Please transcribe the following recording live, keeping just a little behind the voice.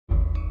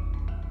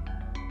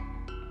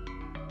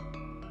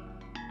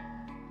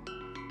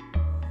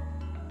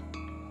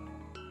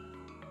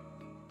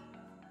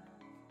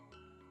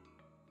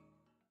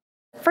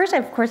first,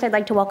 of course, I'd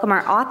like to welcome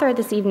our author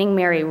this evening,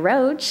 Mary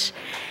Roach.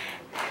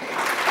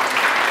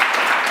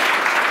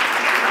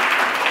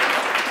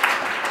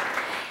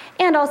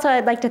 And also,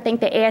 I'd like to thank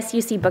the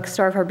ASUC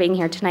bookstore for being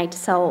here tonight to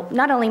sell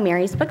not only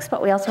Mary's books,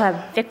 but we also have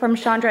Vikram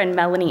Chandra and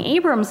Melanie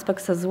Abrams'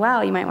 books as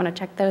well. You might want to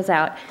check those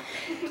out.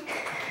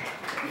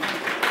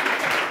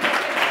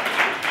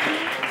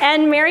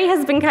 And Mary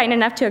has been kind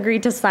enough to agree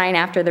to sign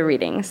after the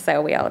reading,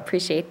 so we all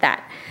appreciate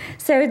that.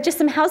 So just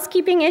some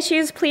housekeeping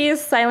issues,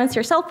 please silence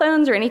your cell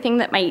phones or anything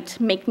that might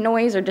make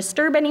noise or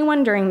disturb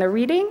anyone during the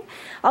reading.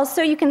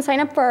 Also, you can sign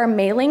up for our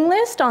mailing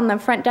list on the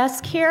front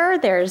desk here.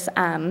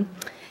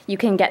 You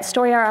can get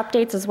story hour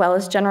updates as well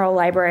as general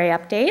library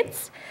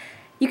updates.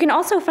 You can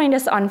also find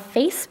us on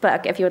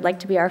Facebook if you would like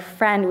to be our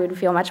friend. We would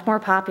feel much more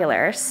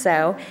popular,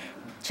 so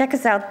check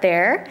us out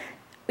there.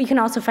 You can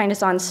also find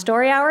us on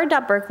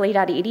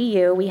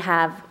storyhour.berkeley.edu. We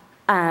have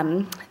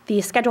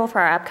the schedule for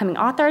our upcoming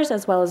authors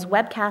as well as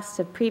webcasts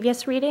of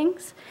previous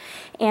readings.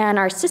 And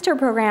our sister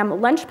program,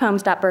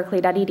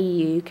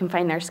 lunchpoems.berkeley.edu, you can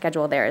find their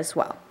schedule there as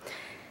well.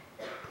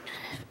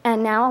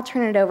 And now I'll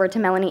turn it over to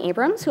Melanie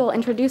Abrams, who will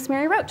introduce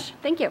Mary Roach.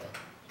 Thank you.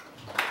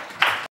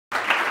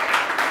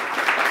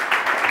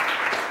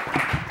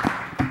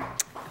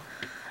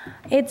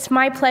 It's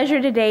my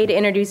pleasure today to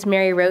introduce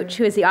Mary Roach,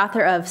 who is the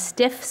author of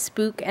Stiff,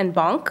 Spook, and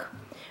Bonk,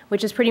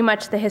 which is pretty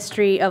much the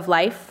history of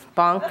life.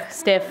 Bonk,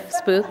 Stiff,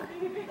 Spook.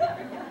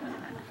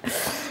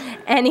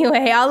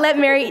 Anyway, I'll let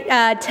Mary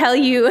tell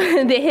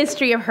you the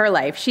history of her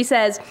life. She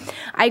says,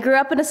 I grew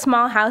up in a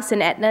small house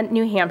in Etna,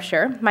 New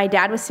Hampshire. My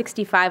dad was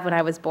 65 when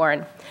I was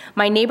born.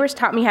 My neighbors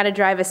taught me how to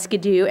drive a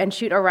skidoo and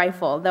shoot a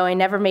rifle, though I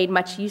never made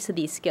much use of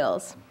these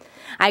skills.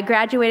 I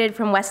graduated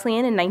from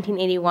Wesleyan in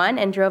 1981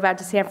 and drove out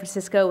to San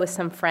Francisco with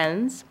some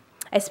friends.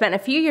 I spent a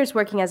few years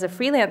working as a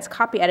freelance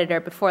copy editor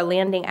before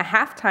landing a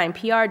half-time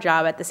PR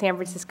job at the San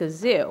Francisco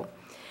Zoo.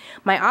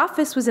 My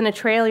office was in a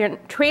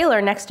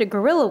trailer next to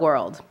Gorilla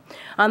World.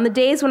 On the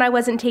days when I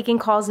wasn't taking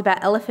calls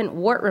about elephant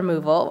wart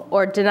removal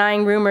or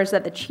denying rumors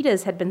that the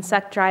cheetahs had been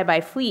sucked dry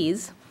by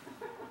fleas,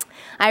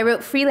 I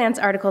wrote freelance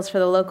articles for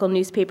the local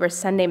newspaper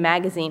Sunday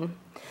Magazine.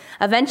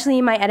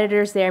 Eventually, my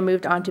editors there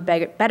moved on to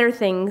better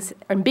things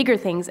and bigger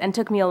things and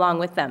took me along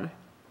with them.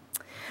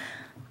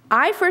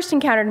 I first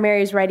encountered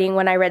Mary's writing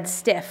when I read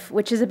Stiff,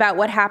 which is about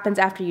what happens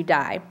after you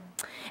die.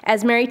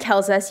 As Mary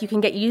tells us, you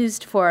can get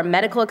used for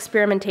medical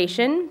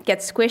experimentation, get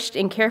squished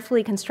in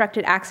carefully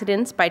constructed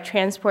accidents by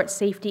transport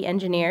safety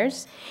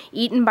engineers,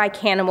 eaten by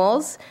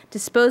cannibals,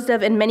 disposed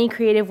of in many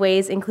creative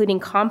ways, including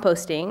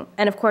composting,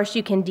 and of course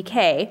you can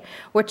decay,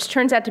 which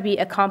turns out to be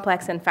a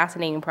complex and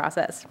fascinating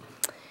process.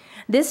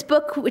 This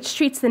book, which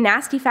treats the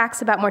nasty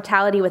facts about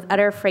mortality with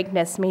utter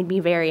frankness, made me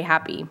very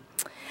happy.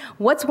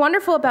 What's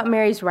wonderful about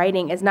Mary's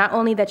writing is not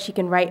only that she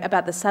can write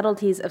about the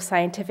subtleties of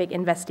scientific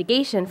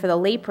investigation for the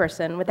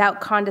layperson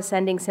without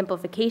condescending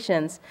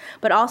simplifications,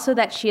 but also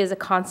that she is a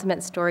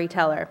consummate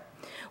storyteller,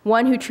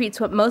 one who treats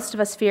what most of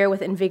us fear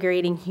with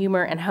invigorating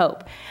humor and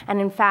hope.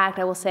 And in fact,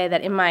 I will say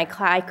that in my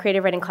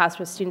creative writing class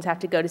where students have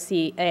to go to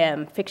see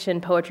fiction,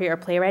 poetry, or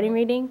playwriting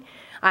reading,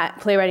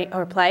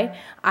 play,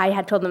 I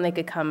had told them they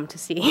could come to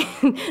see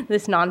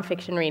this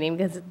nonfiction reading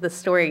because the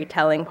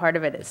storytelling part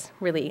of it is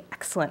really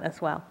excellent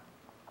as well.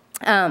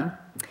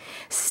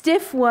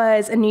 Stiff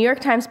was a New York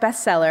Times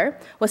bestseller,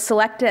 was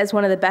selected as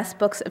one of the best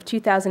books of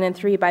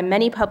 2003 by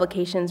many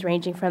publications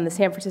ranging from the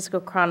San Francisco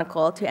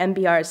Chronicle to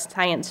NPR's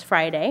Science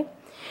Friday.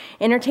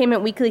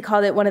 Entertainment Weekly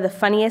called it one of the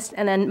funniest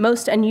and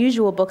most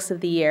unusual books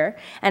of the year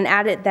and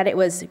added that it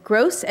was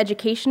gross,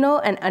 educational,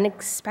 and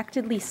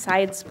unexpectedly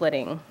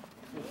side-splitting.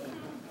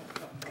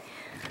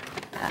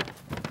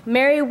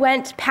 Mary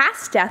went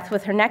past death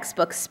with her next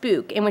book,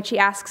 Spook, in which she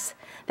asks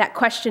that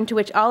question to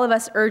which all of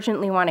us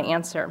urgently want to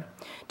answer.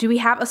 Do we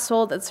have a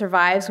soul that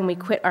survives when we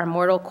quit our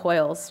mortal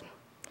coils?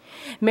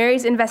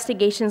 Mary's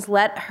investigations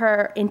led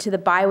her into the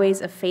byways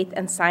of faith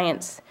and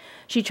science.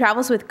 She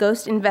travels with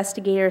ghost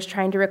investigators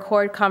trying to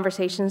record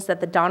conversations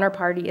that the Donner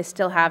Party is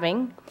still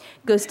having,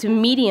 goes to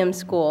medium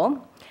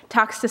school,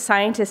 talks to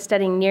scientists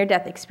studying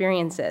near-death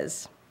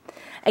experiences.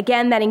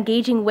 Again, that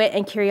engaging wit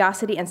and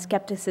curiosity and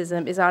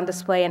skepticism is on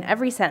display in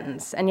every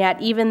sentence, and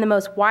yet even the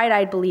most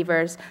wide-eyed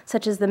believers,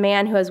 such as the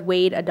man who has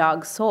weighed a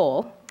dog's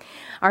soul,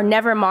 are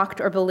never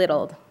mocked or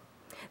belittled.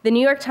 The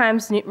New York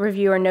Times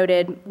reviewer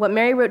noted, what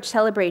Mary Roach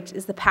celebrates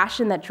is the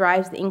passion that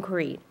drives the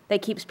inquiry,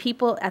 that keeps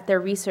people at their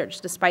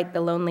research despite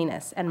the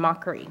loneliness and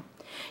mockery.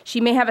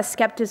 She may have a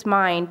skeptic's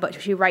mind,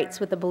 but she writes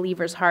with a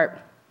believer's heart.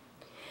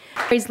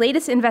 Mary's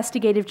latest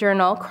investigative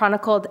journal,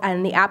 chronicled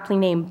in the aptly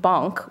named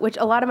Bonk, which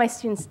a lot of my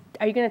students,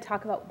 are you going to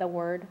talk about the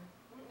word?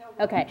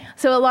 No. Okay,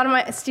 so a lot of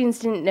my students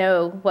didn't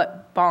know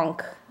what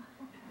Bonk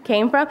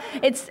came from.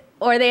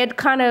 Or they had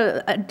kind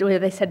of,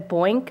 they said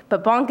boink,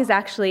 but bonk is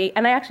actually,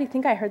 and I actually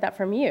think I heard that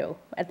from you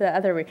at the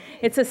other,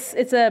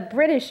 it's a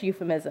British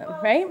euphemism, well,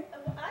 right?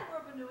 I grew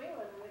up in New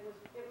England, and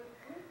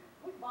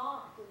we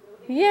bonked.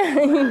 Yeah,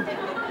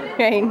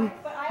 right.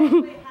 But I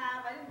actually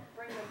have, I didn't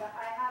bring them, but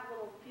I have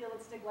little peel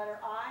and stick letter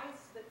I's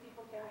that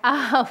people can.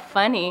 Oh,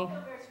 funny. I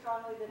feel very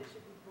strongly that it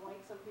should be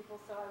boink, so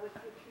I would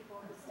give people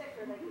the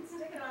sticker, they can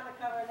stick it on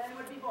cover, and then it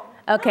would be Bonk.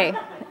 Okay.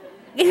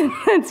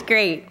 That's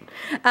great.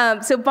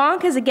 So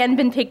Bonk has again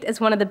been picked as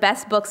one of the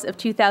best books of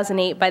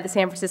 2008 by the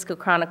San Francisco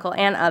Chronicle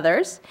and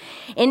others.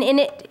 And in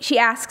it, she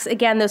asks,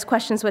 again, those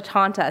questions which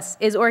haunt us.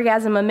 Is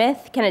orgasm a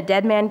myth? Can a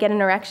dead man get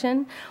an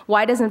erection?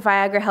 Why doesn't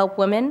Viagra help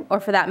women, or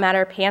for that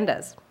matter,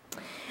 pandas?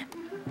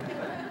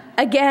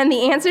 Again,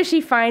 the answers she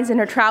finds in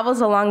her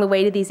travels along the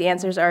way to these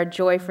answers are a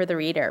joy for the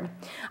reader.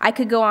 I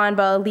could go on,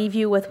 but I'll leave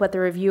you with what the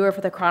reviewer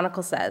for the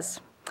Chronicle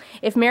says.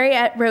 If Mary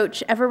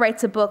Roach ever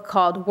writes a book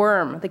called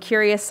Worm, The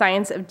Curious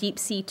Science of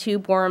Deep-Sea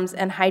Tube Worms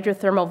and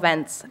Hydrothermal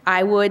Vents,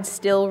 I would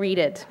still read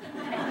it.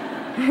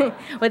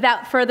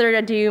 Without further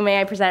ado,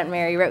 may I present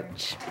Mary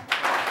Roach.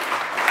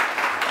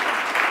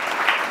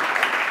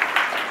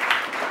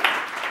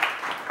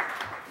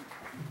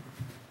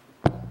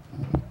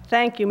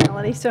 Thank you,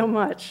 Melanie, so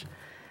much.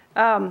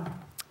 Is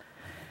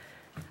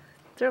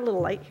there a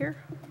little light here?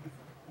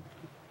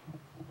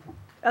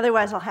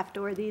 Otherwise, I'll have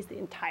to wear these the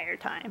entire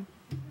time.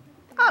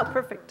 Oh,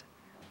 perfect.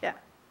 Yeah.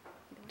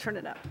 Turn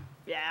it up.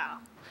 Yeah.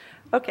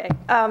 Okay.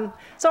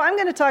 So I'm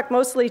going to talk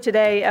mostly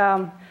today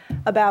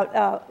about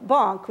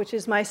Bonk, which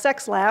is my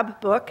sex lab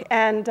book.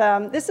 And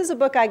this is a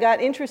book I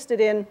got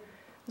interested in.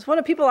 It's one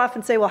of people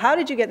often say, well, how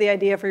did you get the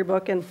idea for your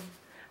book? And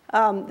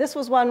this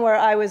was one where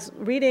I was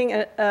reading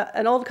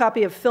an old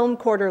copy of Film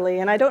Quarterly.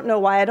 And I don't know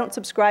why. I don't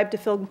subscribe to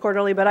Film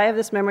Quarterly, but I have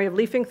this memory of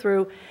leafing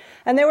through.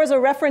 And there was a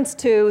reference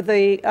to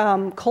the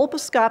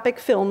colposcopic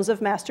films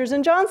of Masters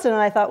and Johnson.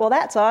 And I thought, well,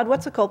 that's odd.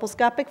 What's a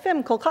colposcopic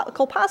film?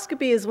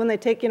 Colposcopy is when they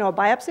take, a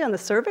biopsy on the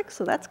cervix.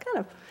 So that's kind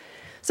of...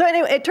 So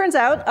anyway, it turns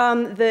out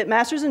that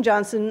Masters and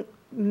Johnson,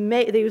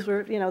 these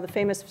were, the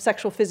famous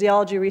sexual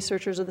physiology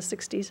researchers of the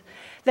 60s.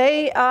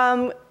 They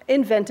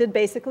invented,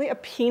 basically, a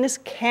penis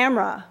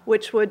camera,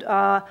 which would...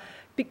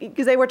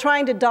 because they were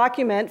trying to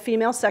document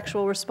female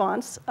sexual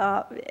response,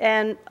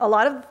 and a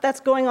lot of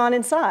that's going on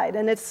inside.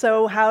 And it's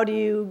so, how do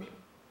you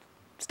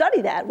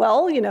study that?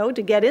 Well,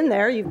 to get in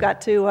there, you've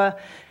got to,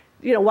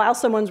 while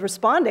someone's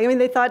responding. I mean,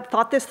 they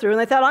thought this through, and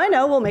they thought, I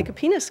know, we'll make a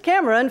penis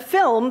camera and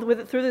filmed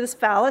with it through this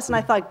phallus. And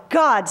I thought,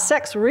 God,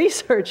 sex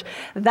research,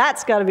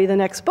 that's got to be the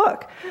next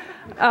book.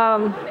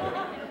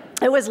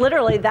 It was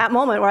literally that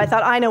moment where I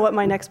thought, I know what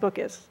my next book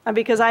is.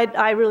 Because I'd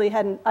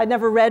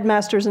never read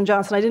Masters and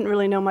Johnson. I didn't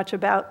really know much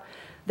about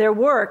their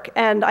work.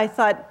 And I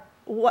thought,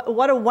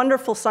 what a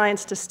wonderful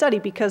science to study,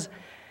 because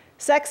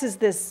sex is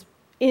this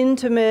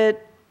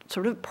intimate,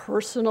 sort of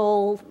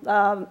personal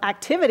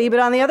activity. But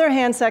on the other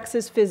hand, sex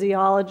is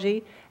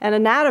physiology and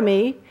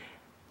anatomy.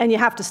 And you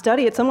have to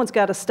study it. Someone's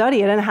got to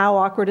study it. And how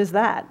awkward is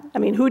that? I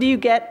mean, who do you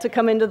get to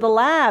come into the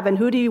lab? And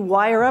who do you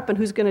wire up? And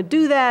who's going to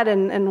do that?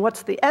 And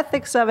what's the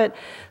ethics of it?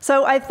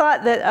 So I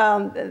thought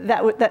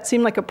that that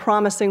seemed like a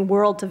promising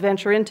world to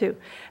venture into.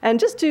 And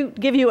just to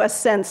give you a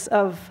sense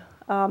of,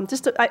 I'm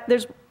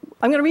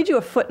going to read you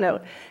a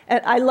footnote.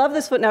 And I love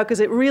this footnote because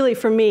it really,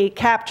 for me,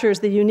 captures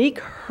the unique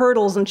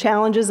hurdles and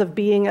challenges of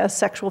being a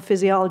sexual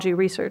physiology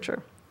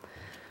researcher.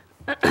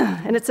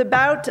 And it's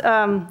about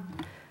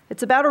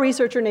a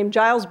researcher named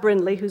Giles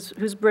Brindley,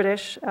 who's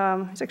British.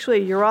 He's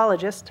actually a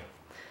urologist.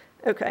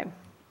 Okay.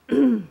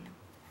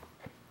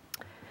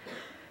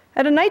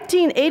 At a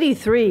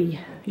 1983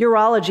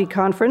 urology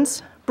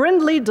conference,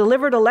 Brindley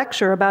delivered a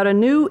lecture about a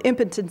new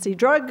impotency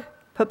drug,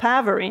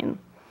 papaverine,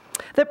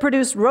 that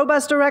produced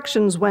robust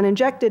erections when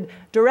injected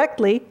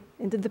directly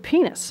into the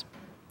penis.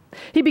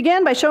 He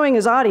began by showing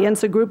his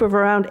audience, a group of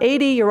around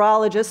 80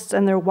 urologists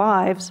and their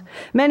wives,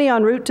 many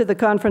en route to the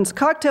conference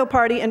cocktail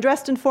party and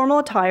dressed in formal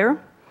attire,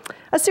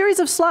 a series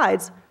of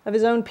slides of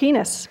his own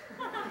penis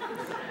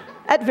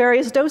at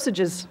various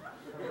dosages.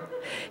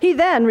 He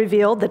then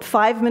revealed that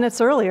 5 minutes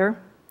earlier,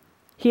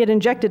 he had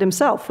injected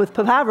himself with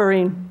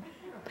papaverine.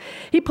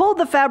 He pulled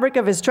the fabric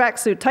of his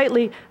tracksuit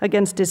tightly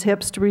against his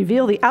hips to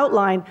reveal the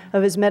outline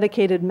of his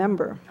medicated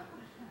member.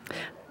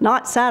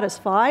 Not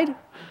satisfied,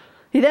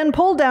 he then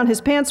pulled down his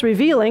pants,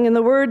 revealing, in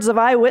the words of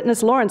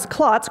eyewitness Lawrence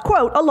Klotz,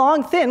 quote, a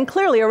long, thin,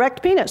 clearly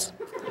erect penis.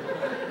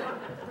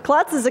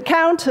 Klotz's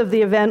account of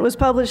the event was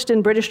published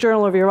in British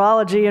Journal of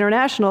Urology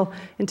International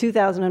in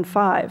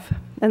 2005.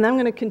 And I'm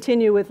going to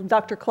continue with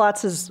Dr.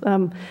 Klotz's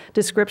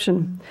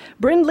description.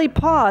 Brindley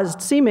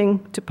paused,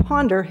 seeming to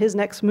ponder his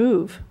next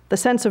move. The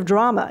sense of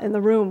drama in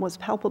the room was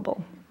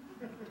palpable.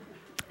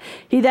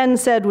 He then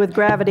said with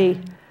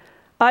gravity,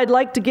 I'd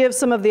like to give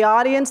some of the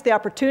audience the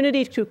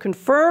opportunity to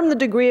confirm the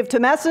degree of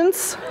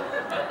tumescence.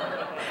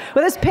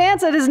 With his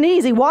pants at his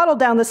knees, he waddled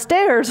down the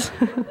stairs.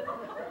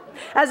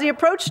 As he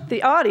approached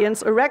the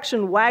audience,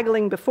 erection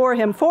waggling before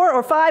him, 4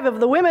 or 5 of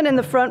the women in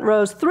the front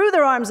rows threw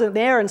their arms in the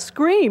air and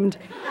screamed.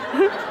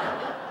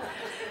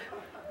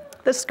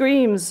 The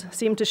screams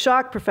seemed to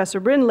shock Professor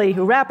Brindley,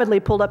 who rapidly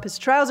pulled up his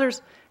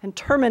trousers and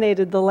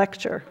terminated the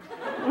lecture.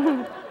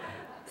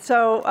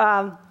 So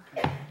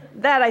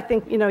that, I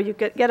think, you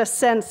get a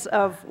sense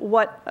of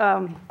what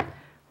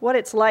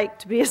it's like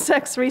to be a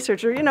sex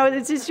researcher.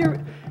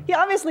 He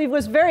obviously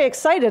was very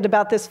excited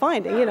about this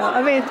finding.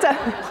 I mean,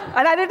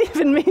 and I didn't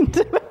even mean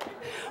to.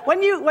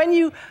 When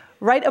you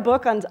write a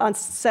book on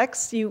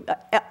sex,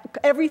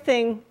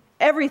 everything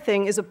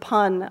everything is a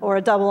pun or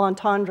a double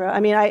entendre. I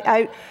mean,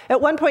 I at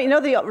one point, you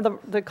know,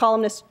 the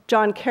columnist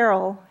John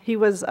Carroll, he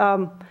was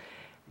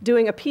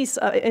doing a piece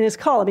in his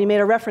column. He made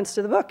a reference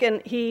to the book,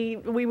 and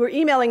we were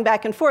emailing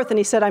back and forth, and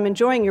he said, "I'm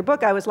enjoying your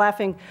book. I was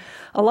laughing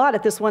a lot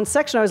at this one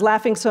section. I was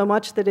laughing so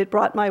much that it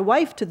brought my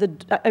wife to the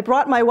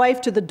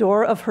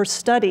door of her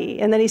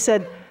study." And then he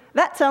said,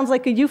 "That sounds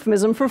like a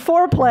euphemism for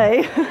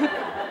foreplay."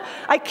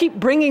 I keep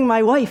bringing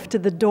my wife to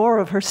the door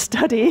of her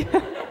study.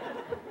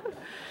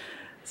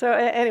 So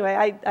anyway,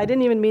 I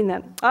didn't even mean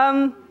that.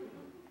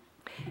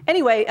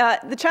 Anyway,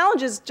 the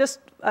challenges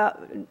just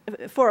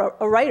for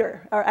a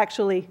writer are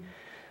actually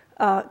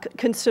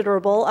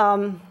considerable.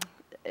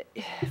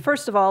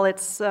 First of all,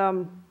 it's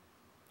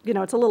you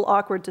know, it's a little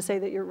awkward to say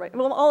that you're right.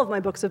 Well, all of my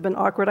books have been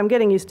awkward. I'm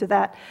getting used to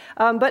that.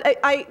 But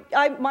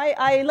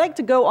I like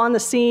to go on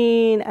the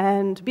scene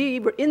and be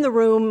in the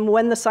room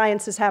when the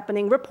science is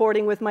happening,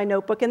 reporting with my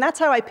notebook. And that's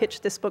how I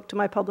pitched this book to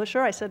my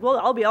publisher. I said, well,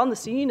 I'll be on the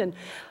scene, and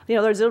you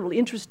know, there's a really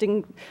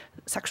interesting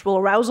sexual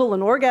arousal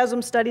and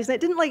orgasm studies.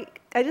 And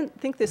I didn't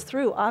think this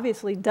through.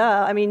 Obviously,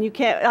 duh. I mean, you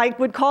can't. I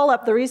would call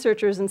up the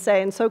researchers and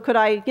say, and so could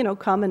I, you know,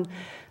 come and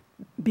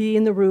be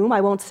in the room?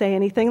 I won't say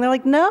anything. They're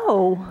like,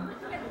 no.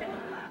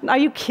 Are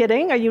you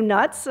kidding? Are you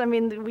nuts? I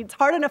mean, it's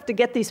hard enough to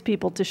get these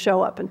people to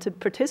show up and to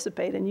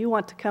participate, and you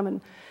want to come and,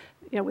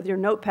 you know, with your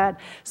notepad.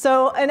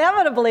 So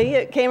inevitably,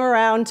 it came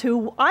around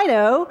to, I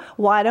know,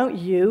 why don't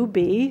you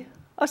be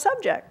a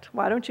subject?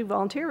 Why don't you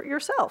volunteer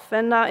yourself?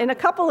 And in a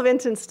couple of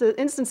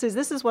instances,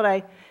 this is what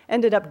I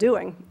ended up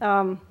doing.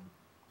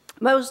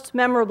 Most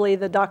memorably,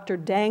 the Dr.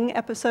 Deng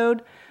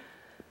episode.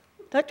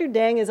 Dr.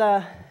 Deng is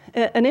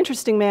an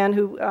interesting man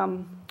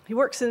who he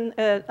works in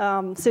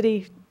a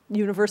city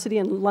university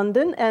in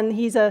London, and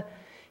he's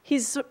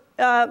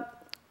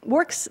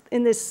works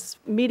in this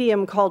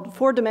medium called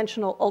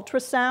four-dimensional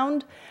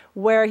ultrasound,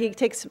 where he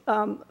takes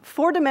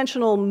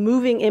four-dimensional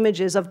moving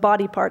images of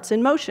body parts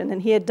in motion.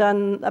 And he had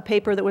done a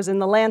paper that was in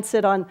The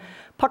Lancet on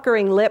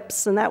puckering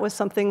lips, and that was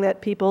something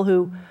that people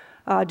who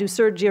do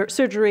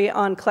surgery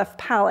on cleft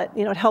palate,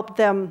 you know, it helped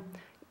them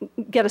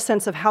get a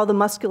sense of how the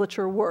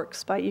musculature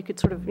works. You could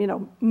sort of, you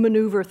know,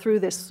 maneuver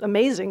through this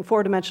amazing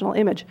four-dimensional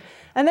image.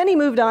 And then he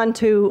moved on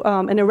to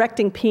an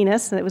erecting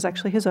penis, and it was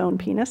actually his own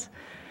penis.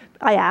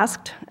 I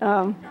asked.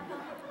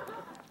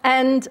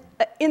 And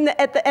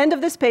at the end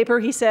of this paper,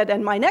 he said,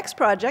 and my next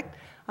project,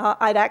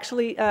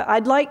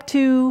 I'd like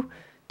to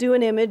do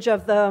an image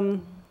of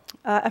the,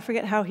 I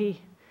forget how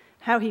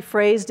he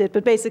phrased it,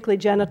 but basically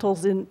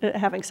genitals in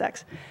having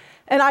sex.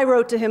 And I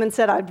wrote to him and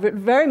said, I'd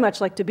very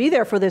much like to be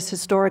there for this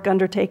historic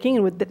undertaking,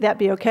 and would that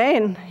be okay?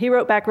 And he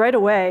wrote back right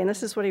away, and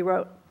this is what he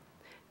wrote.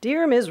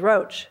 Dear Ms.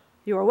 Roach,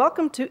 you are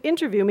welcome to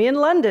interview me in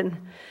London.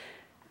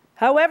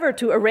 However,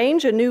 to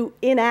arrange a new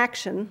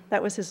inaction,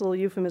 that was his little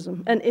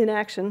euphemism, an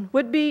inaction,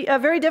 would be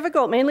very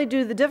difficult, mainly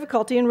due to the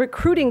difficulty in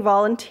recruiting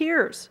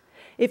volunteers.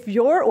 If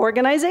your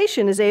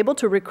organization is able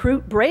to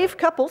recruit brave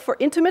couple for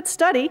intimate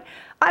study,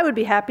 I would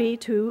be happy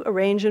to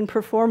arrange and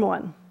perform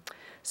one.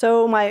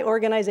 So my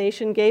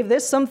organization gave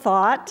this some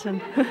thought,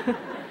 and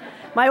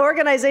my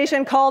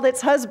organization called its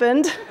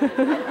husband.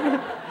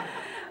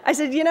 I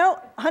said, you know,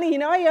 honey, you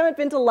know I haven't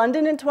been to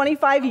London in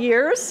 25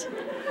 years.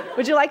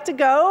 Would you like to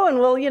go? And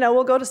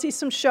we'll go to see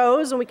some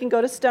shows, and we can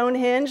go to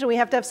Stonehenge, and we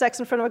have to have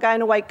sex in front of a guy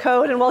in a white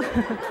coat, and we'll...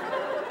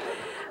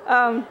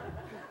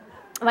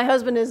 My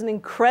husband is an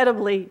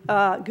incredibly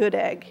good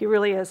egg. He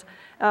really is.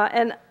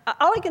 And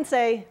all I can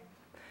say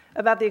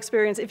about the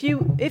experience, if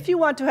you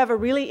want to have a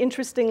really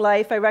interesting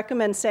life, I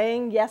recommend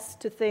saying yes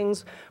to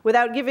things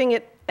without giving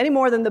it any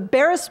more than the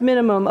barest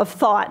minimum of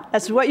thought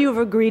as to what you've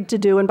agreed to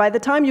do. And by the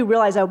time you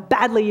realize how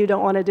badly you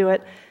don't want to do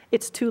it,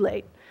 it's too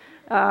late.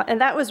 And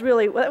that was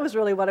really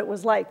what it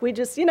was like. We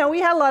just, you know,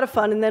 we had a lot of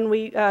fun, and then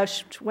we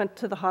went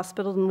to the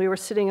hospital, and we were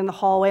sitting in the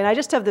hallway, and I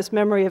just have this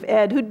memory of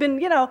Ed, who'd been,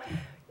 you know,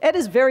 Ed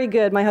is very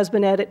good, my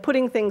husband Ed, at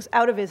putting things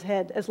out of his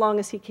head as long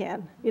as he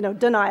can. You know,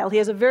 denial. He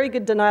has a very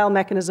good denial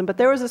mechanism, but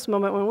there was this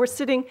moment when we're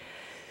sitting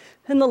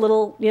in the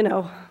little, you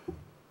know,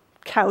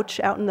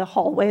 couch out in the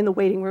hallway, in the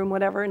waiting room,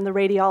 whatever, in the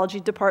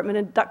radiology department,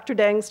 and Dr.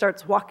 Deng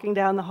starts walking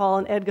down the hall,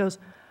 and Ed goes,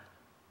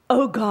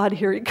 oh God,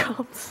 here he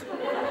comes.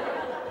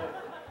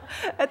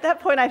 At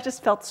that point, I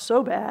just felt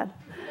so bad.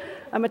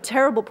 I'm a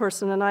terrible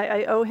person, and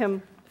I owe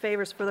him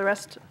favors for the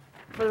rest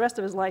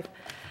of his life.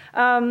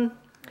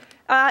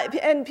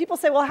 And people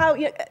say, well, how,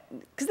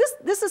 because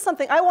this is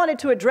something, I wanted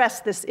to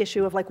address this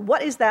issue of like,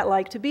 what is that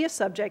like to be a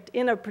subject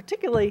in a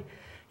particularly,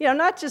 you know,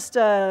 not just,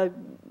 you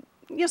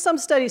know, some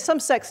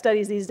sex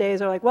studies these days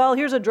are like, well,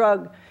 here's a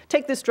drug,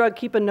 take this drug,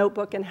 keep a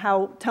notebook, and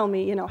tell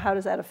me, you know, how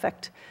does that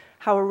affect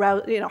how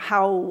aroused, you know,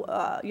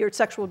 how your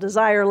sexual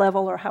desire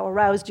level or how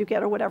aroused you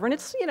get or whatever. And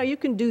it's, you know, you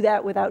can do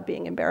that without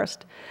being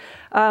embarrassed.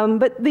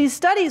 But these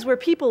studies where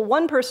people,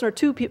 one person or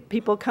two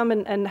people come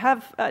and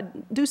have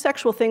do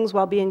sexual things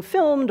while being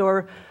filmed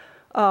or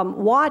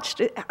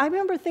watched. I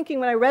remember thinking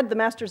when I read the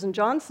Masters and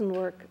Johnson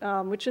work,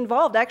 which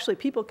involved actually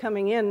people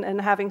coming in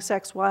and having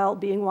sex while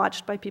being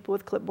watched by people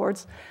with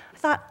clipboards, I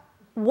thought,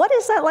 what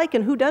is that like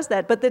and who does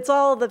that? But it's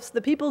all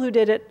the people who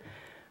did it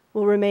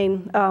will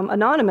remain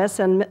anonymous,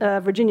 and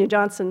Virginia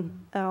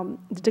Johnson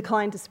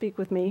declined to speak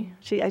with me.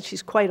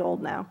 She's quite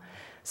old now.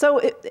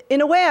 So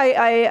in a way,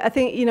 I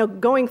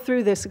think, going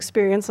through this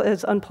experience,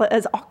 as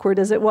awkward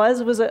as it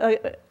was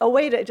a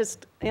way to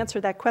just answer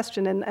that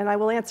question, and I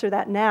will answer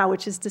that now,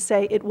 which is to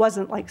say it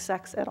wasn't like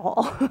sex at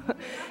all.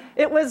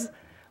 It was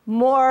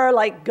more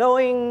like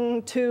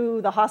going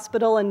to the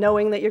hospital and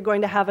knowing that you're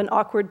going to have an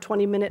awkward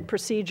 20-minute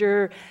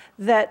procedure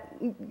that,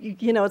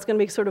 it's going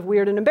to be sort of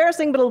weird and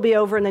embarrassing, but it'll be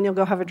over, and then you'll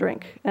go have a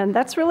drink. And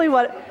that's really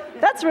what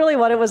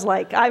it was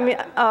like. I mean,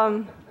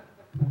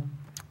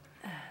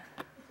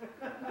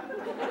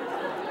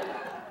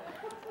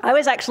 I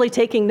was actually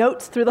taking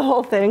notes through the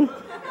whole thing.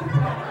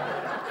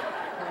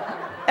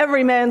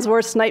 Every man's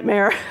worst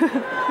nightmare.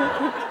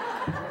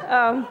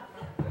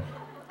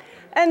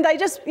 And I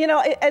just,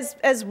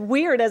 as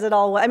weird as it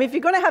all was, I mean, if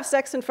you're going to have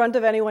sex in front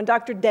of anyone,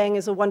 Dr. Deng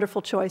is a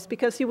wonderful choice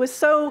because he was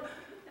so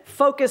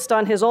focused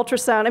on his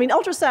ultrasound. I mean,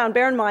 ultrasound,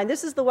 bear in mind,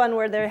 this is the one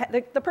where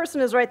the person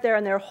is right there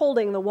and they're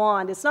holding the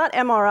wand. It's not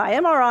MRI.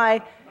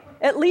 MRI,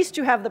 at least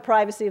you have the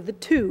privacy of the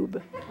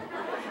tube.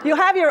 You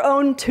have your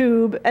own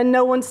tube, and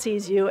no one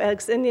sees you,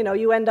 and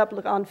you end up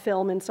on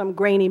film in some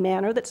grainy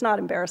manner that's not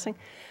embarrassing.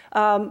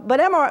 But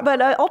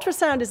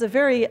ultrasound is a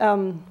very,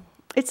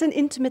 it's an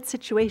intimate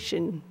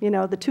situation,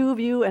 the two of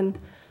you and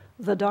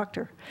the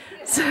doctor.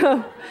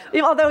 So,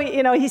 although,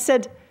 he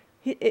said,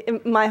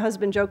 my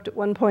husband joked at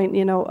one point,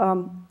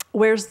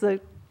 where's the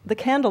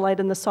candlelight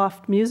and the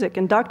soft music?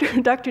 And Dr.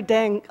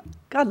 Deng,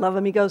 God love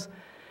him, he goes,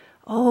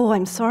 oh,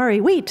 I'm sorry,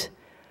 wait,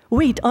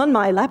 on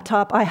my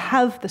laptop, I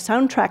have the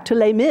soundtrack to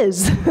Les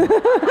Mis.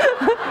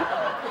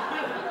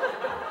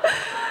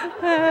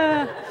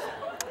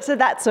 So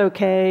that's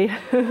okay.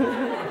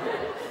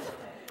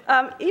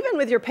 Even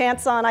with your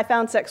pants on, I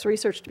found sex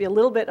research to be a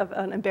little bit of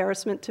an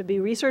embarrassment to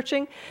be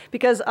researching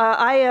because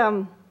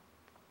I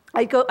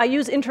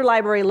use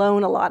interlibrary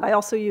loan a lot. I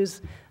also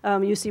use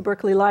UC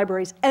Berkeley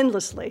libraries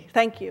endlessly.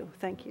 Thank you.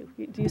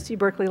 UC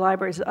Berkeley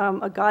libraries,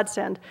 a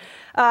godsend.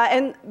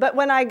 But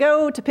when I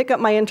go to pick up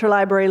my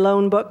interlibrary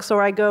loan books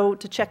or I go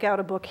to check out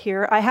a book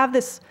here, I have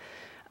this,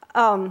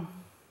 I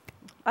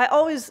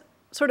always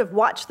sort of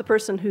watch the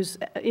person who's,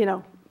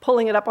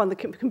 pulling it up on the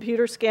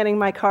computer, scanning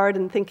my card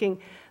and thinking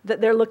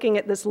that they're looking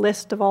at this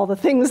list of all the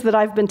things that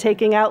I've been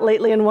taking out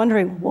lately and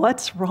wondering,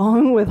 what's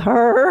wrong with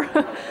her?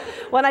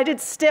 When I did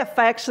Stiff,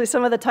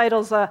 some of the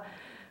titles, for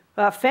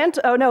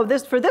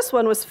this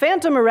one was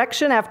Phantom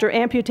Erection After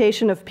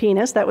Amputation of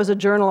Penis. That was a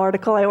journal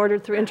article I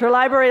ordered through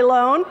Interlibrary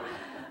Loan.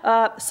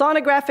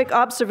 Sonographic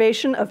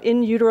Observation of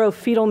In Utero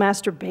Fetal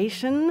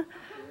Masturbation.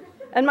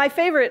 And my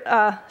favorite,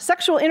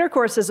 Sexual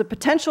Intercourse as a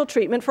Potential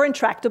Treatment for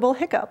Intractable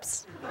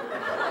Hiccups.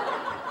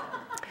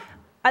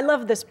 I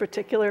love this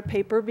particular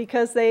paper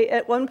because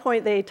at one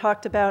point they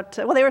talked about,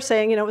 they were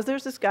saying,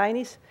 there's this guy and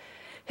he's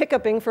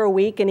hiccuping for a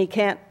week and he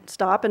can't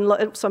stop, and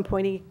at some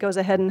point he goes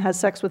ahead and has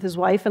sex with his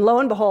wife, and lo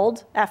and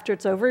behold, after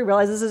it's over, he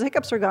realizes his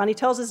hiccups are gone. He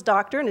tells his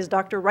doctor, and his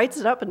doctor writes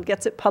it up and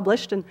gets it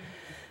published, and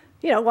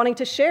wanting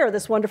to share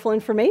this wonderful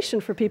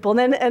information for people.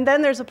 And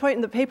then there's a point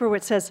in the paper where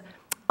it says,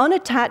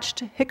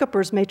 unattached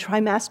hiccupers may try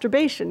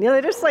masturbation.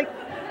 They're just like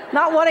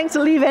not wanting to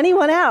leave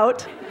anyone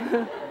out.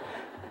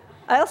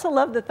 I also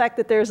love the fact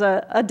that there's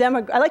it's a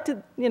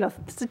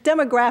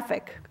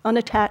demographic,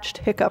 unattached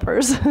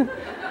hiccupers.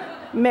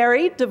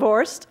 Married,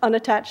 divorced,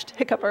 unattached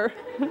hiccuper.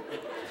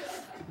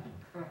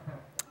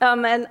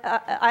 And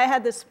I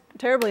had this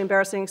terribly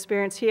embarrassing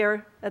experience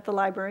here at the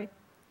library.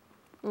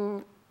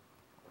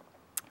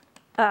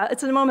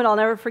 It's a moment I'll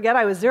never forget.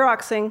 I was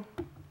Xeroxing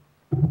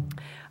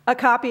a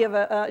copy of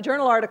a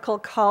journal article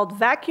called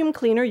Vacuum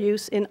Cleaner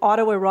Use in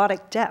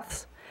Autoerotic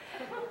Deaths.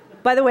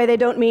 By the way, they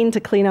don't mean to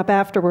clean up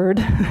afterward.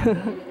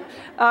 And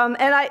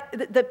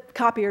the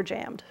copier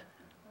jammed.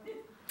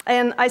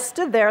 And I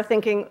stood there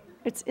thinking,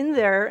 it's in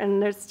there, and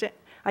there's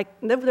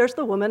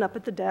the woman up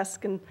at the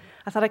desk, and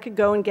I thought I could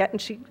go and get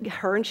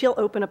her, and she'll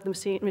open up the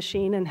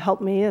machine and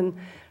help me and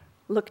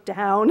look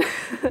down.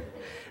 And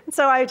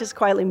so I just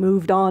quietly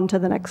moved on to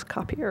the next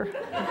copier.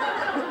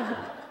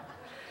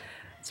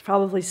 It's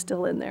probably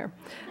still in there.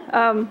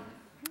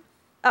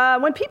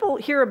 When people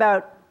hear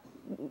about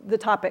the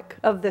topic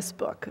of this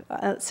book,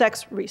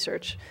 sex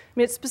research. I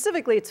mean,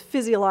 it's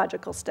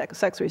physiological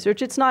sex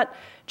research. It's not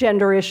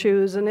gender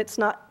issues, and it's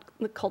not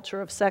the culture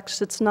of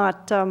sex. It's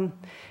not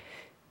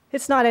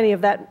any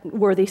of that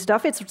worthy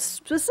stuff. It's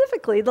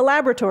specifically the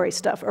laboratory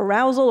stuff,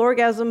 arousal,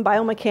 orgasm,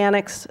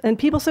 biomechanics. And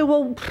people say,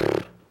 well,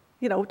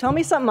 tell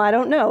me something I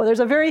don't know. There's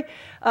a very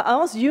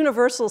almost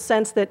universal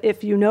sense that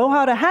if you know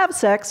how to have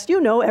sex,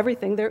 you know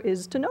everything there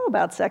is to know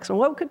about sex. And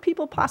what could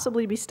people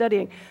possibly be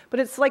studying? But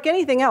it's like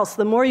anything else.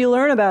 The more you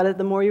learn about it,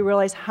 the more you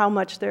realize how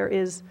much there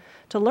is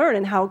to learn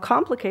and how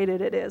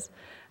complicated it is.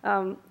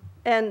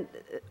 And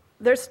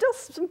there's still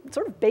some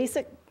sort of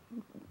basic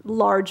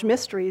large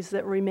mysteries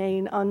that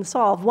remain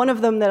unsolved. One of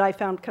them that I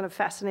found kind of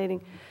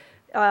fascinating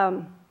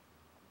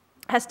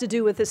has to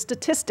do with the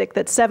statistic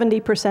that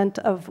 70%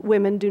 of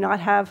women do not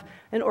have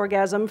an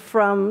orgasm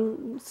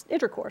from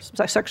intercourse,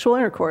 sexual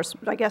intercourse.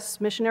 I guess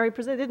missionary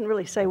position, they didn't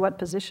really say what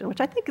position,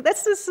 which I think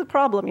this is the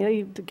problem. You know,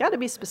 you've got to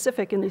be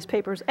specific in these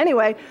papers.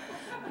 Anyway,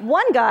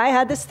 one guy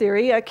had this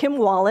theory, Kim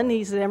Wallen,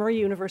 he's at Emory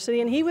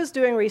University, and he was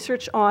doing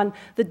research on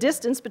the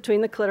distance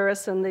between the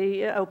clitoris and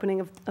the opening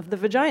of the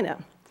vagina.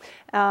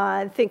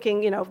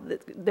 Thinking, you know,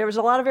 there was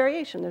a lot of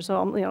variation. There's,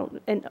 you know,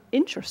 an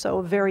inch or so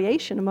of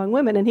variation among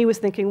women. And he was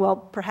thinking, well,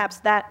 perhaps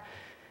that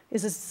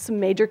is some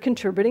major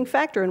contributing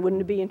factor, and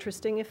wouldn't it be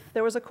interesting if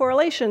there was a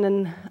correlation?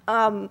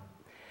 And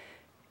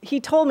he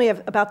told me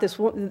about this.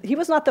 He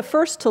was not the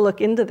first to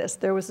look into this.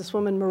 There was this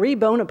woman, Marie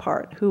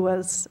Bonaparte, who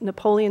was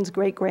Napoleon's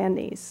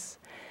great-grandniece.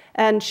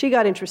 And she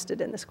got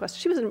interested in this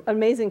question. She was an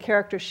amazing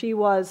character. She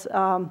was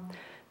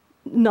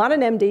not an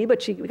MD, but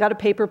she got a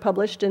paper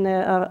published in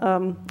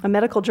a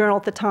medical journal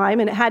at the time,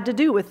 and it had to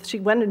do with, she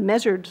went and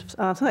measured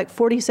something like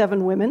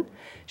 47 women.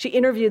 She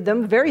interviewed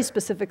them very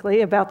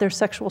specifically about their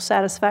sexual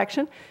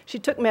satisfaction. She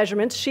took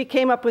measurements. She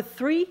came up with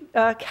 3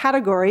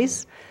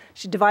 categories.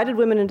 She divided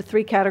women into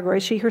 3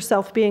 categories, she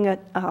herself being a,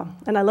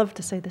 and I love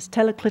to say this,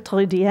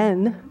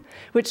 teleclitoridienne,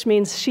 which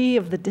means she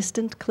of the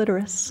distant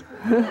clitoris.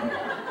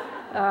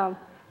 So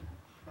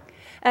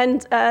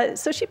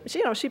she,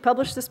 you know, she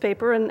published this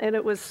paper, and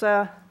it was,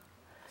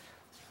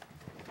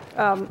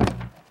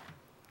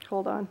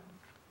 hold on.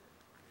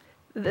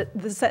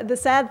 The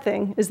sad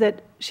thing is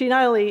that she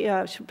not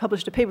only she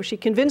published a paper, she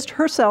convinced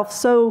herself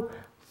so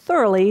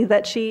thoroughly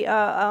that she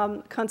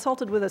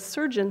consulted with a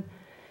surgeon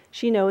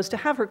she knows to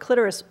have her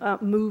clitoris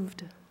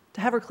moved,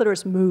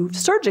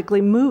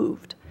 surgically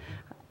moved.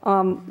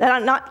 And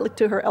not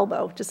to her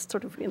elbow, just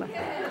sort of, you know,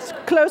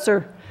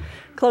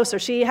 closer.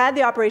 She had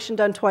the operation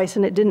done twice,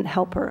 and it didn't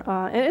help her.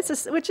 And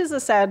which is a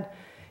sad.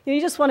 You know,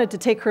 you just wanted to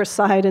take her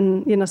aside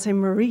and, you know, say,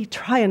 Marie,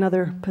 try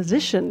another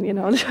position. You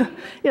know,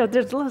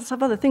 there's lots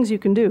of other things you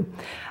can do.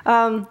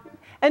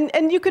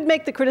 And you could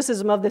make the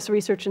criticism of this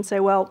research and say,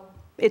 well,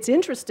 it's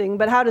interesting,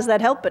 but how does that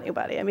help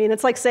anybody? I mean,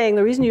 it's like saying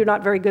the reason you're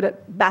not very good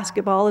at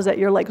basketball is that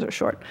your legs are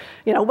short.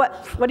 You know,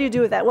 what do you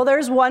do with that? Well,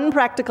 there's one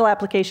practical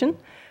application.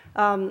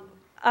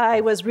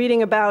 I was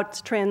reading about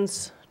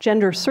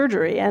transgender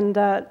surgery, and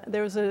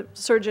there was a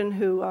surgeon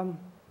who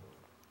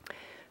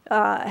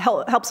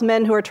helps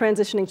men who are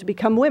transitioning to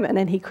become women,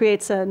 and he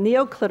creates a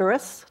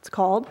neoclitoris, it's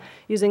called,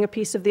 using a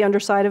piece of the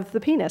underside of the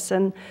penis.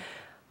 And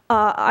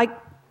I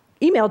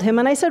emailed him,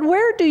 and I said,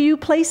 where do you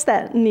place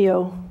that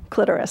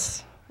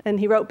neoclitoris? And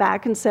he wrote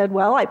back and said,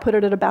 well, I put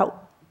it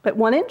at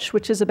 1 inch,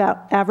 which is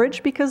about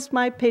average, because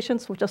my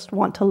patients will just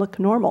want to look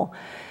normal.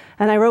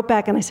 And I wrote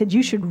back and I said,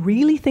 you should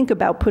really think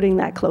about putting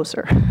that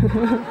closer.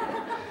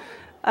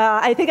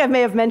 I think I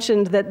may have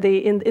mentioned that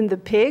in the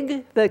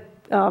pig, the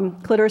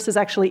clitoris is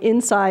actually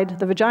inside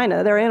the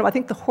vagina. I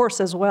think the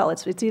horse as well.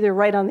 It's either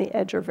right on the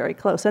edge or very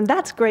close. And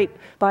that's great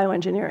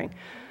bioengineering,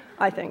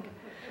 I think.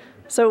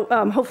 So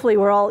hopefully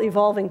we're all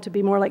evolving to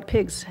be more like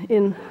pigs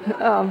in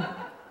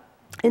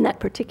that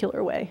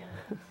particular way.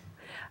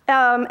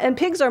 And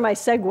pigs are my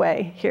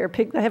segue here.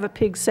 I have a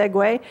pig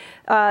segue.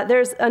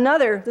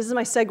 This is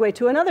my segue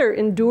to another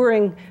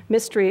enduring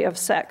mystery of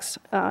sex,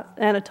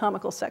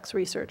 anatomical sex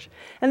research.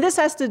 And this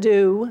has to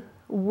do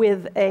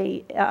with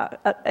a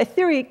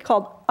theory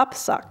called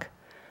upsuck,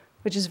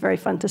 which is very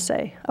fun to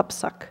say,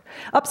 upsuck.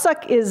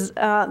 Upsuck is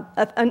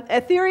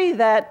a theory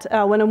that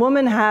when a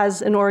woman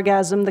has an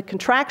orgasm, the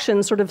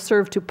contractions sort of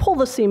serve to pull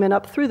the semen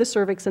up through the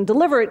cervix and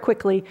deliver it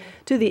quickly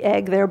to the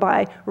egg,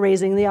 thereby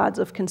raising the odds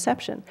of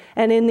conception.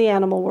 And in the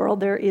animal world,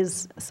 there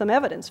is some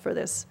evidence for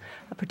this,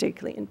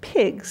 particularly in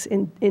pigs.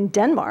 In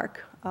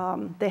Denmark,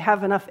 they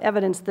have enough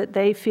evidence that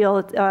they feel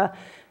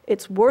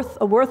it's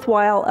a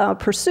worthwhile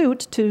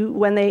pursuit to,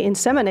 when they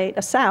inseminate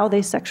a sow,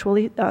 they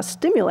sexually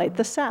stimulate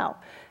the sow.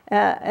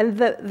 And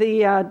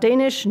the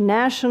Danish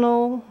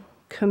National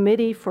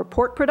Committee for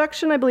Pork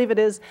Production, I believe it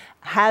is,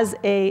 has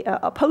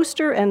a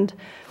poster and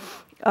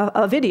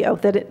a video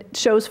that it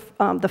shows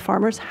the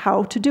farmers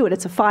how to do it.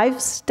 It's a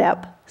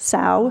 5-step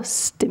sow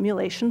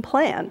stimulation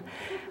plan.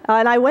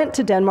 And I went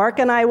to Denmark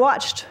and I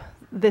watched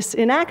this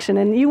in action.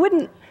 And you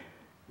wouldn't,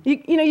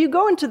 you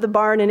go into the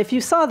barn, and if you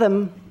saw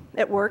them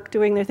at work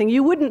doing their thing,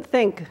 you wouldn't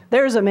think,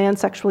 there's a man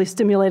sexually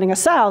stimulating a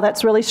sow,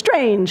 that's really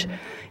strange.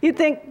 You'd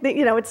think that,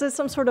 it's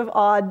some sort of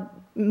odd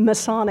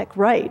Masonic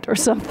rite or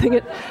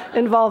something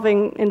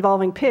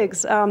involving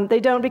pigs. They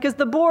don't, because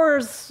the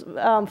boar's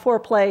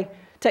foreplay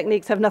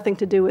techniques have nothing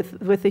to do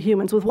with the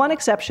humans, with one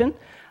exception,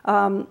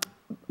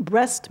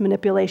 breast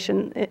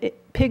manipulation.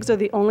 Pigs are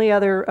the only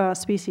other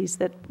species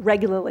that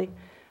regularly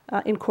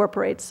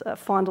incorporates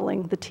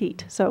fondling the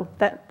teat. So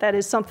that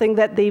is something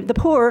that the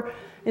poor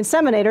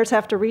inseminators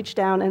have to reach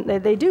down,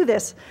 and they do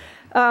this.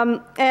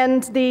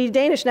 And the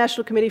Danish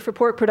National Committee for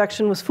Pork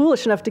Production was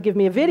foolish enough to give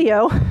me a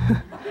video.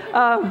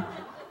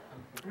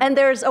 And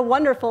there's a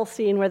wonderful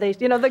scene where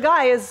the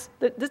guy is,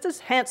 this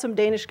handsome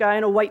Danish guy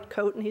in a white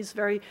coat, and he's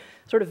very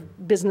sort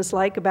of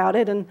businesslike about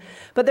it.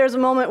 But there's a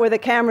moment where the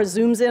camera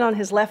zooms in on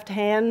his left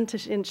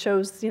hand and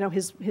shows,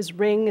 his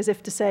ring, as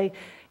if to say,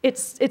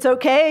 it's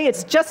okay,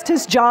 it's just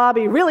his job,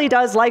 he really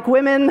does like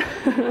women.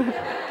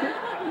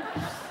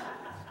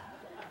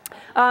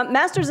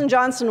 Masters and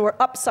Johnson were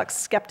upsuck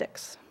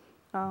skeptics,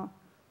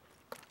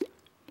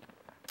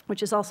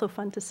 which is also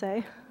fun to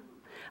say.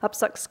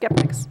 Upsuck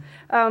skeptics.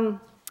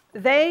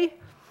 They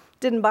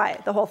didn't buy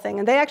it, the whole thing,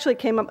 and they actually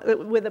came up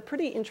with a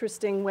pretty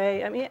interesting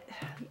way. I mean,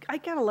 I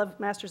gotta love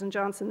Masters and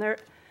Johnson.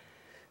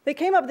 They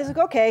came up with this,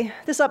 like, okay,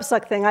 this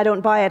upsuck thing, I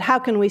don't buy it. How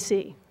can we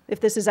see if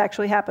this has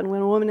actually happened?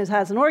 When a woman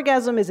has an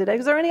orgasm, is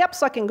there any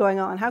upsucking going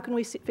on? How can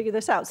we figure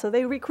this out? So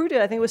they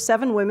recruited, I think it was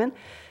 7 women,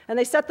 and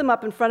they set them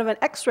up in front of an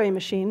X-ray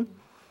machine.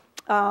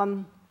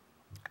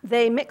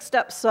 They mixed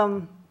up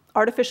some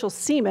artificial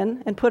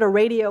semen and put a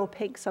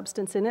radio-opaque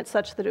substance in it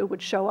such that it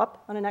would show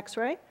up on an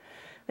X-ray.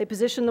 They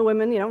positioned the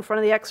women, in front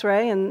of the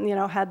X-ray and,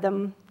 had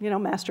them,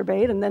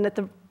 masturbate. And then at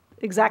the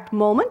exact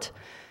moment,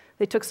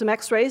 they took some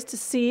X-rays to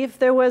see if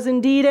there was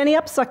indeed any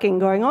upsucking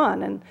going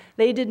on. And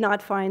they did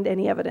not find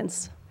any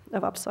evidence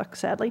of upsuck,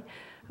 sadly.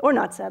 Or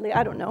not sadly,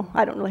 I don't know.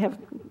 I don't really have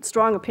a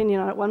strong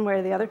opinion on it one way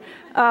or the other.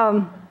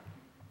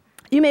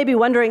 You may be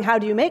wondering, how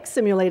do you make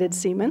simulated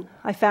semen?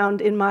 I found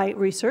in my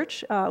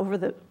research over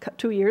the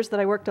 2 years that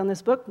I worked on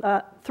this book,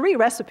 3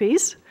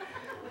 recipes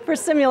for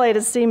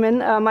simulated semen.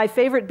 My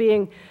favorite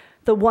being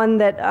the one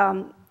that,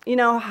 you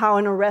know how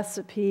in a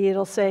recipe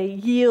it'll say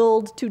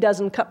yield 2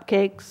 dozen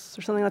cupcakes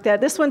or something like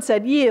that. This one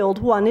said yield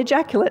 1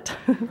 ejaculate.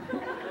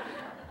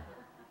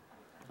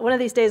 One of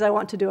these days I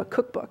want to do a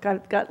cookbook.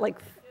 I've got like,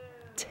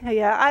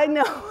 yeah, I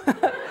know.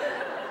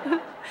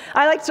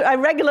 I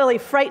regularly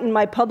frighten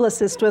my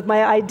publicist with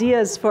my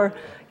ideas for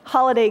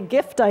holiday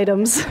gift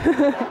items.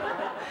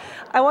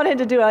 I wanted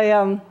to do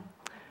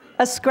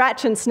a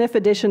scratch and sniff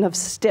edition of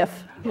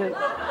Stiff.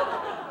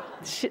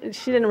 She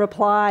didn't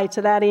reply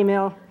to that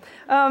email.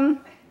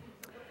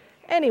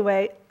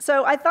 Anyway,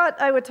 so I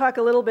thought I would talk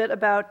a little bit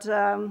about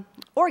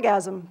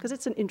orgasm, because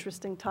it's an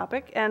interesting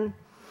topic, and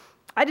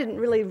I didn't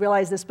really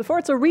realize this before.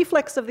 It's a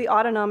reflex of the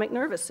autonomic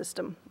nervous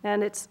system,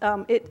 and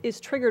it is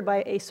triggered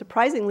by a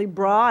surprisingly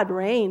broad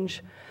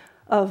range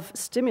of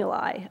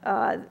stimuli.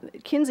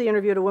 Kinsey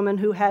interviewed a woman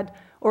who had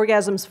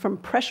orgasms from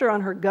pressure on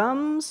her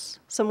gums,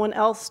 someone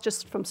else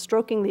just from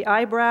stroking the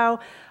eyebrow.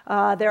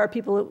 There are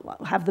people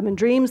who have them in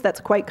dreams. That's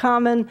quite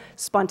common.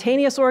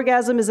 Spontaneous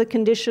orgasm is a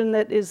condition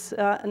that is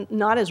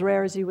not as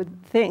rare as you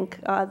would think.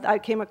 I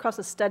came across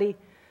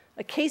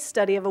a case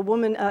study of a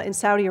woman in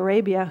Saudi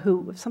Arabia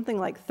who something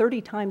like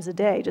 30 times a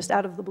day, just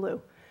out of the blue.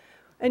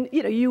 And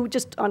you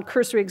just on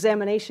cursory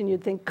examination,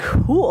 you'd think,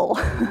 cool.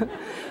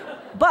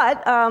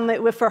 But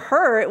for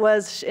her,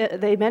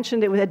 they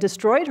mentioned it had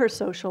destroyed her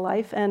social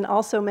life, and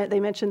also they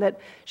mentioned that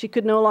she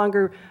could no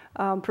longer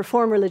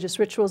perform religious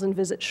rituals and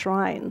visit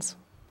shrines.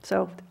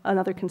 So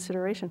another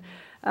consideration.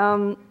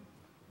 I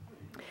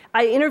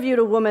interviewed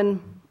a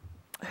woman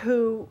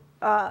who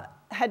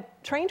had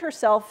trained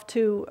herself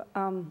to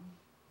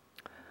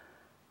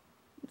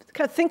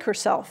kind of think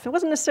herself. It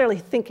wasn't necessarily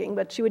thinking,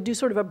 but she would do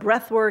sort of a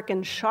breath work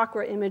and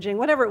chakra imaging,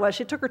 whatever it was.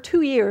 It took her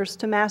 2 years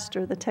to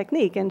master the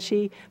technique,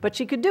 but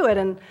she could do it.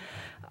 And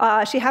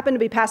she happened to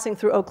be passing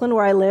through Oakland,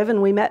 where I live,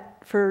 and we met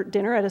for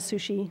dinner at a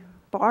sushi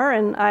bar.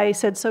 And I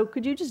said, so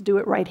could you just do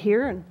it right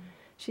here? And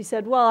she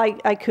said, well,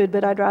 I could,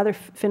 but I'd rather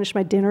finish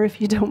my dinner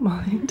if you don't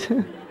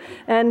mind.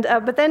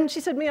 But then she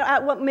said,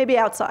 well, maybe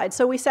outside.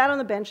 So we sat on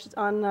the bench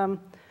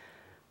on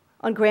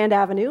Grand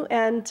Avenue,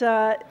 and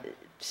it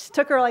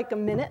took her like a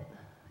minute.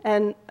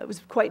 And it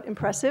was quite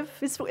impressive.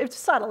 It's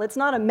subtle. It's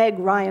not a Meg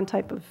Ryan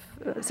type of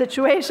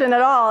situation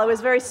at all. It was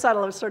very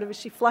subtle. It was sort of,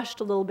 she flushed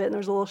a little bit, and there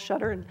was a little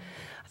shudder. And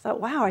I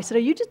thought, wow. I said, are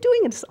you just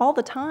doing it all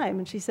the time?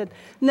 And she said,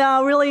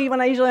 no, really,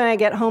 when I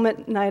get home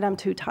at night, I'm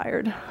too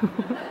tired.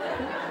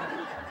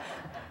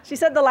 She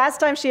said the last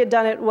time she had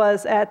done it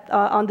was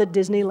on the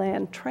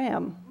Disneyland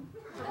tram.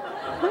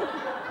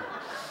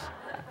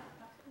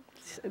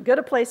 Good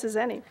a place as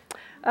any.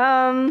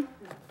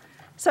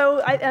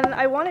 So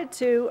I wanted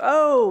to,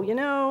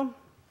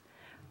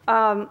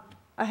 I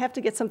have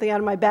to get something out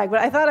of my bag, but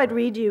I thought I'd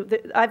read you.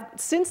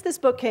 Since this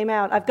book came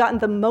out, I've gotten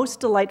the most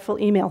delightful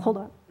email. Hold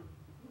on.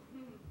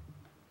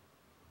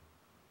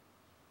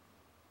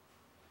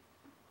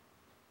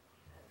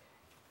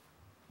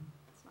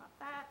 It's not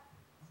that.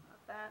 It's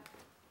not that.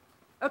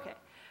 Okay.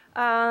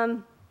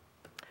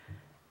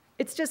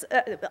 It's just,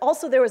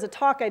 also there was a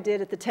talk I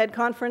did at the TED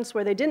conference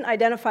where they didn't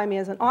identify me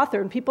as an author,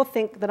 and people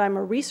think that I'm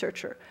a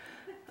researcher.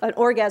 An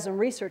orgasm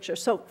researcher.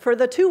 So for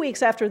the 2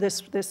 weeks after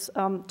this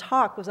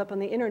talk was up on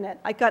the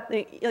internet, I got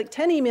like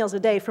 10 emails a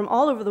day from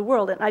all over the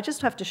world, and I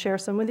just have to share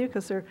some with you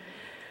because there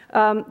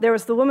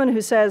was the woman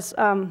who says,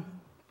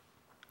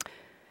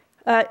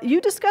 you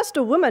discussed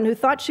a woman who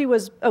thought she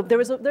was,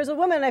 there's a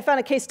woman, I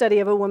found a case study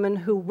of a woman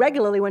who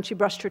regularly when she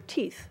brushed her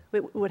teeth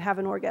would have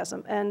an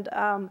orgasm, and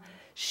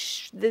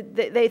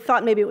they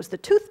thought maybe it was the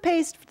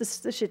toothpaste.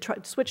 She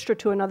switched her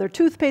to another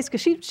toothpaste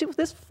because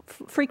this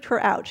freaked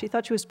her out. She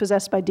thought she was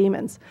possessed by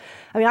demons.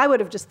 I mean, I would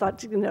have just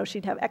thought,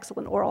 she'd have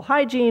excellent oral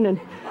hygiene, and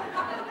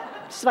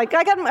she's like,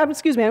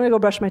 excuse me, I'm gonna go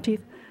brush my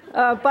teeth.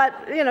 But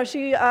you know,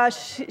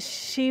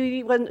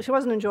 she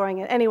wasn't enjoying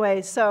it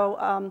anyway.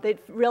 So they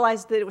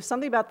realized that it was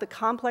something about the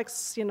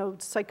complex, you know,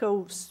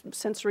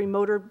 psychosensory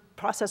motor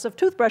process of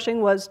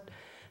toothbrushing was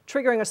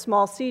triggering a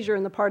small seizure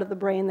in the part of the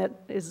brain that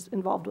is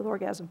involved with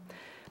orgasm.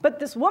 But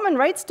this woman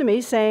writes to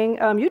me saying,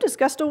 "You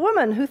discussed a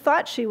woman who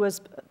thought she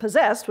was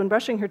possessed when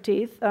brushing her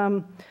teeth."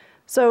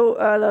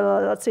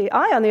 Let's see.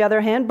 I, on the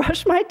other hand,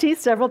 brush my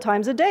teeth several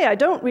times a day. I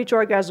don't reach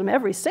orgasm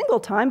every single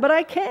time, but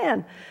I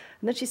can.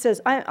 And then she says,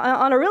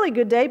 on a really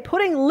good day,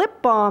 putting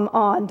lip balm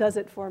on does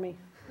it for me.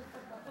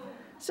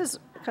 It's just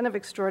kind of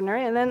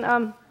extraordinary. And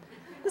then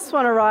this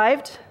one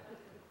arrived.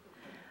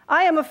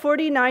 I am a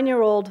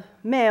 49-year-old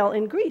male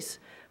in Greece.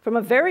 From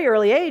a very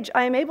early age,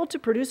 I am able to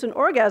produce an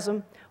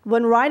orgasm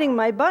when riding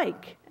my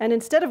bike. And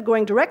instead of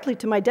going directly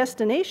to my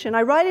destination,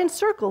 I ride in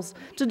circles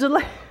to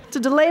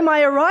delay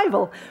my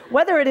arrival.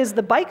 Whether it is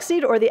the bike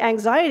seat or the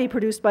anxiety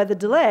produced by the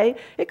delay,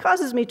 it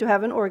causes me to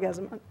have an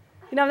orgasm.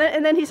 You know,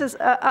 and then he says,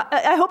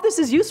 I hope this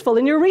is useful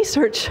in your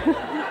research.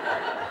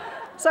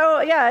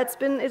 So yeah,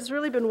 it's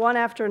really been one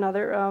after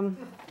another.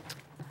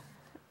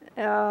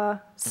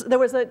 There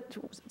was a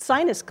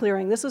sinus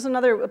clearing. This was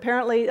another,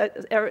 apparently,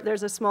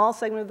 there's a small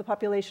segment of the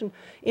population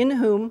in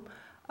whom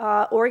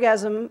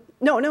orgasm,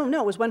 no,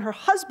 it was when her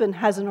husband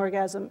has an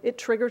orgasm, it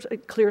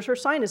clears her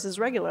sinuses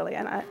regularly.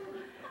 And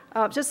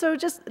just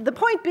the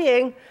point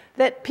being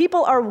that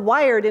people are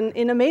wired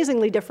in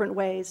amazingly different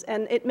ways,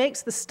 and it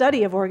makes the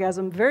study of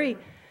orgasm very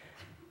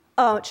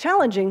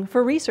challenging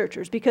for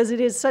researchers because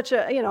it is such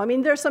a, you know, I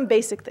mean, there's some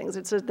basic things.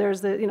 There's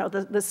the, you know,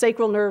 the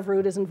sacral nerve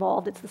root is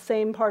involved. It's the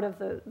same part of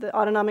the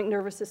autonomic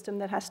nervous system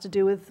that has to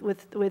do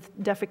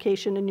with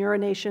defecation and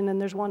urination,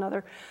 and there's one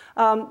other.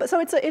 But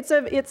so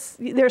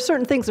there are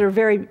certain things that are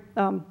very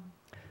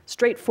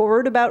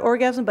straightforward about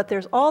orgasm, but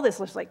there's all this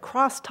like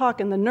crosstalk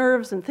in the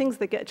nerves and things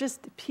that get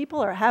just,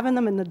 people are having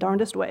them in the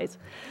darndest ways.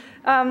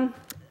 I'm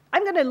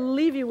going to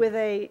leave you with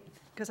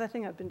because I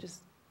think I've been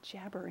just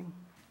jabbering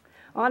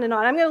on and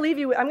on. I'm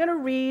going to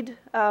read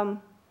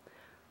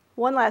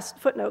one last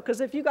footnote,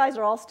 because if you guys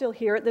are all still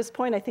here at this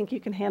point, I think you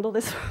can handle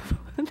this.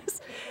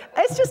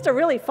 It's just a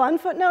really fun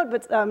footnote,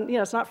 but you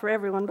know, it's not for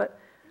everyone. But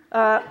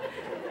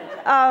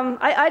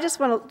I just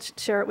want to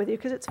share it with you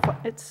because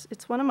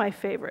it's one of my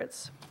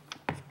favorites,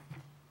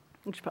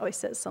 which probably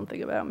says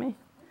something about me.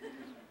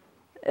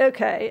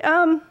 Okay,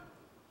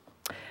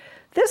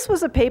 this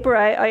was a paper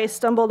I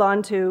stumbled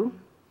onto.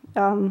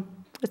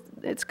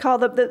 It's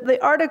called the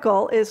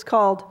article is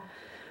called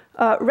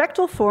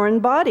Rectal Foreign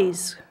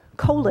Bodies,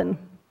 colon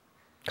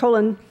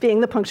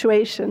being the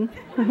punctuation.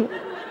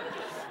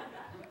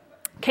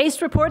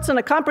 Case reports and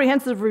a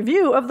comprehensive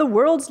review of the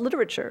world's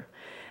literature.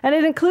 And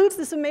it includes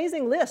this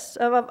amazing list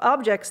of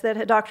objects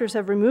that doctors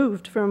have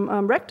removed from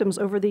rectums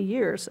over the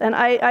years. And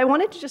I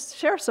wanted to just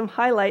share some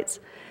highlights.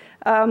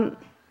 A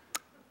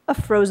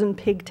frozen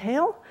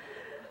pigtail.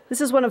 This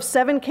is one of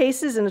 7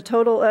 cases in a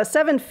total,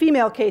 7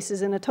 female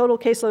cases in a total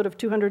caseload of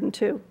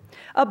 202.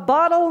 A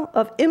bottle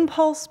of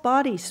impulse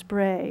body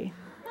spray.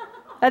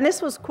 And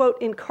this was,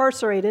 quote,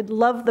 incarcerated,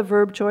 love the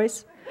verb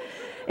choice,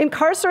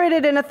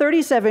 incarcerated in a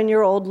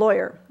 37-year-old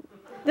lawyer.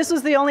 This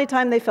was the only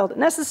time they felt it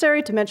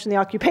necessary to mention the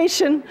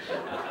occupation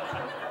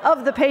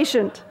of the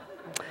patient.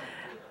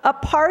 A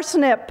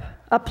parsnip,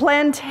 a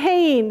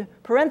plantain,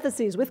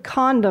 parentheses, with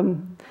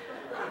condom.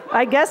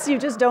 I guess you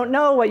just don't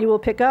know what you will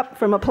pick up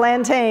from a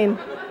plantain.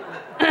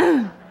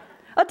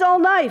 A dull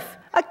knife,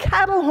 a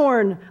cattle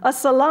horn, a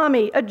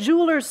salami, a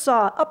jeweler's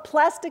saw, a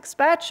plastic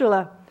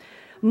spatula.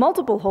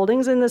 Multiple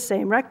holdings in the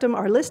same rectum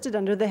are listed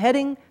under the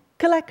heading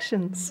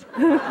Collections.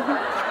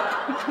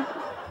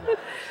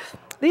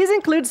 These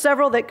include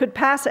several that could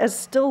pass as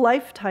still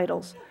life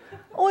titles.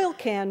 Oil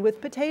can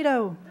with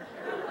potato,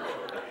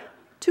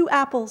 2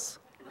 apples,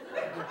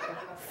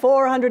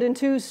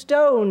 402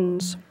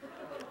 stones,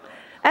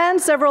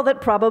 and several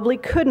that probably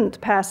couldn't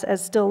pass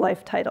as still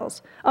life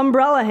titles.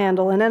 Umbrella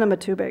handle and enema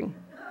tubing,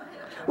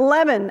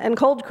 lemon and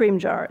cold cream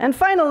jar, and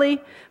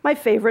finally, my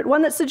favorite,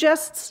 one that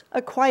suggests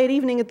a quiet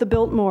evening at the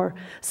Biltmore: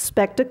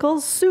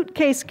 spectacles,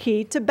 suitcase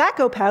key,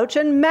 tobacco pouch,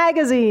 and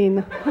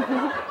magazine.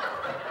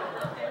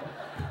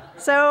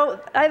 So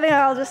I think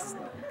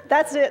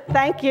that's it,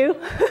 thank you.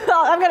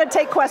 I'm going to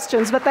take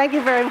questions, but thank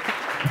you very much.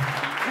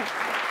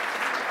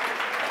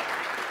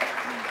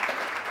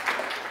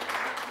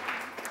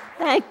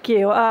 Thank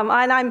you.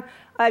 And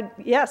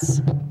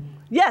yes,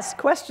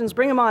 questions,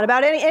 bring them on.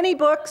 About any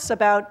books,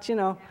 about, you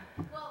know.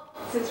 Well,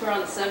 since we're on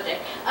the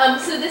subject.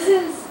 So this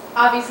is,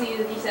 obviously,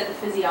 you said the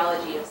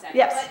physiology of sex.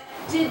 Yes.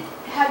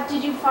 But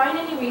did you find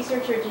any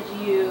research, or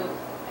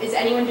is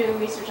anyone doing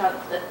research on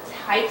the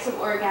types of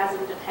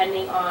orgasm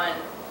depending on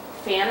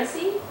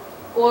fantasy?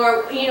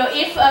 Or, you know,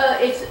 if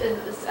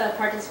a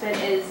participant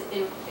is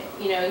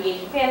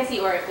engaged in fantasy,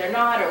 or if they're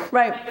not, or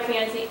right. Kind of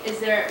fantasy, was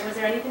there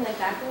anything like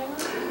that going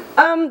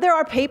on? There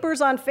are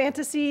papers on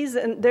fantasies,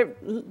 and they're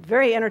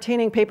very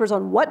entertaining papers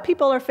on what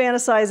people are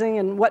fantasizing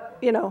and what,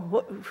 you know,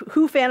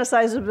 who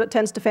fantasizes, but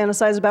tends to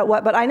fantasize about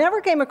what. But I never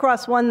came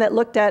across one that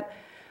looked at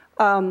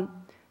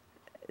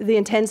the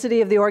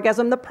intensity of the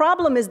orgasm. The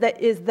problem is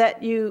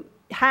that you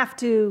have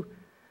to,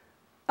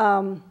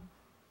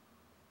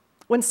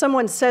 when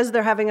someone says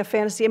they're having a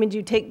fantasy, I mean,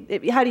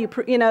 how do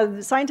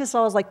you, scientists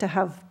always like to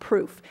have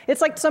proof.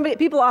 It's like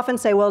people often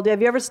say, well,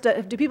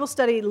 do people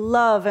study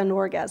love and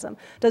orgasm?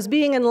 Does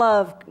being in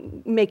love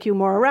make you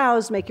more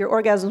aroused, make your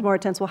orgasms more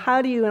intense? Well,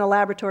 how do you, in a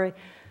laboratory,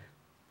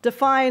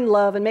 define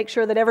love and make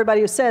sure that everybody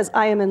who says,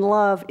 I am in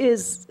love,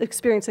 is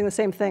experiencing the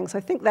same thing? So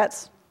I think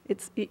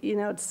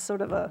it's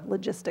sort of a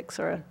logistics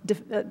or a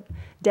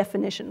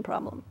definition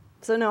problem.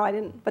 So no, I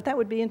didn't, but that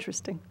would be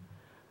interesting.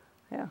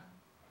 Yeah.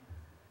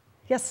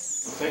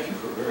 Yes? Thank you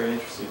for a very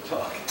interesting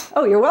talk.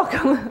 Oh, you're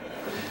welcome.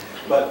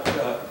 But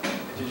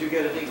did you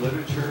get any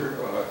literature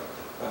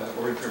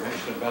or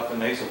information about the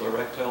nasal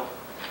erectile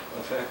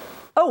effect?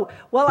 Oh,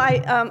 well,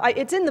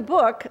 it's in the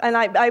book, and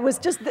I was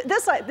just,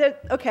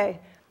 okay.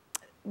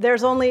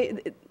 There's only,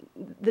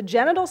 the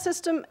genital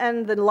system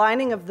and the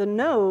lining of the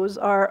nose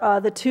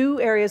are the two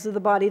areas of the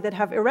body that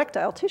have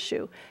erectile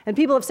tissue. And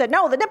people have said,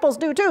 no, the nipples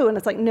do too. And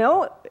it's like,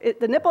 no,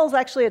 the nipples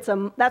actually,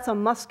 that's a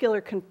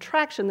muscular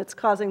contraction that's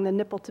causing the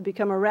nipple to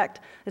become erect.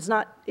 It's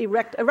not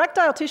erect.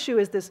 Erectile tissue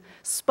is this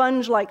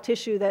sponge-like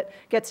tissue that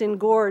gets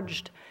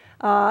engorged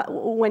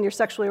when you're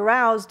sexually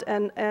aroused.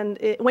 And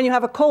when you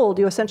have a cold,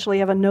 you essentially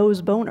have a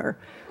nose boner.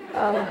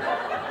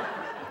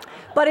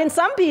 But in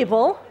some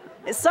people,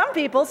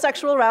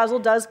 sexual arousal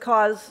does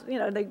cause,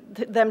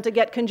 them to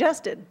get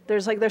congested.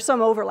 There's some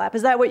overlap.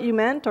 Is that what you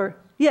meant? Or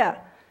yeah,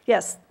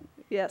 yes.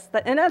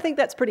 And I think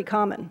that's pretty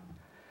common,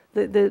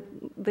 the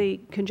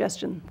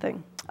congestion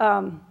thing.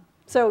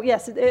 So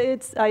yes,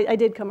 I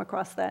did come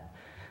across that,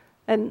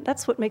 and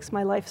that's what makes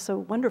my life so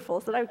wonderful.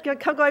 Is that I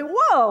kept going,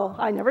 whoa!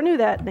 I never knew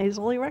that,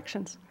 nasal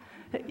erections.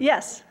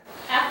 Yes.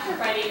 After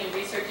writing and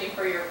researching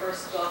for your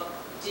first book,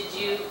 did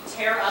you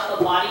tear up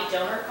a body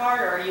donor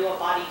card, or are you a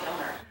body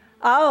donor?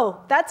 Oh,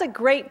 that's a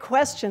great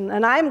question,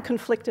 and I'm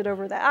conflicted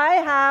over that. I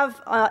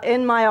have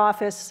in my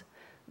office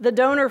the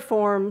donor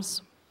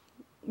forms.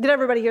 Did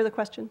everybody hear the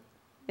question?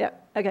 Yeah,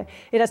 okay.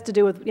 It has to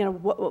do with,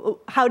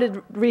 how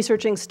did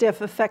researching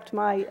STIF affect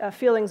my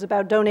feelings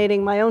about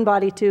donating my own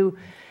body to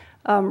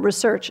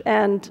research?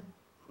 And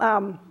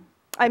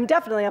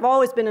I've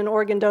always been an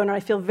organ donor. I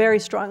feel very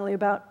strongly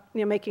about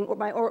making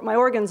my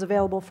organs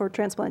available for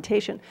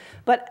transplantation.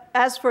 But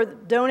as for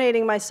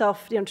donating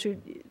myself,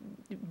 to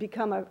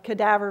become a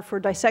cadaver for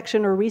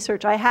dissection or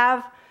research, I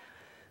have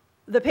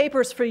the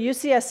papers for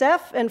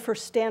UCSF and for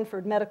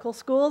Stanford medical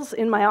schools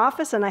in my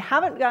office, and I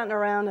haven't gotten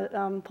around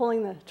to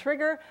pulling the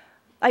trigger.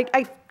 I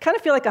kind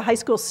of feel like a high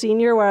school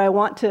senior where I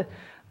want to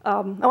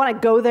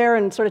go there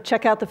and sort of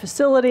check out the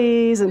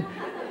facilities and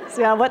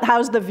see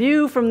how's the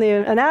view from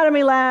the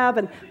anatomy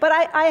lab, but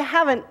I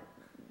haven't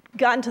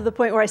gotten to the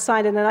point where I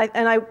signed it,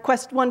 and I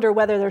wonder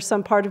whether there's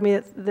some part of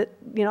me that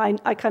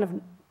I kind of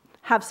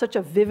have such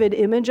a vivid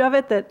image of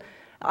it that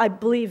I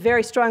believe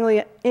very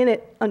strongly in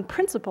it on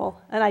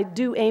principle, and I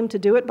do aim to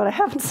do it, but I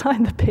haven't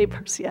signed the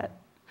papers yet.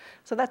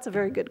 So that's a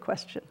very good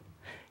question.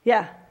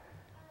 Yeah?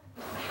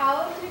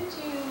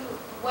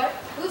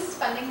 Who's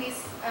funding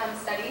these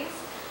studies?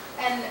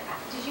 And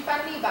did you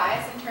find any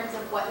bias in terms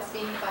of what is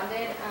being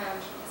funded,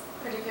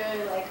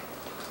 particularly like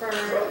for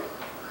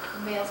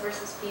males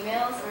versus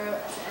females,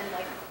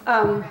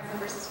 orgasm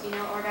versus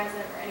female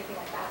orgasm, or anything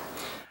like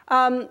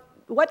that?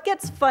 What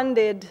gets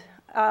funded?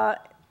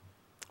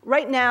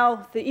 Right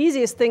now, the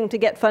easiest thing to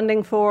get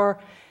funding for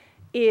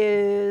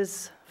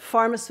is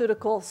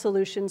pharmaceutical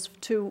solutions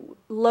to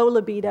low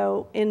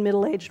libido in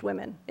middle-aged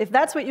women. If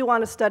that's what you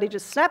want to study,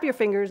 just snap your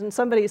fingers and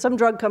some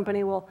drug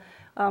company will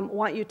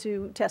want you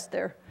to test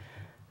their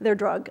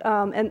drug.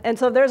 And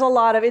so there's a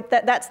lot of it.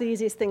 That's the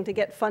easiest thing to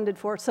get funded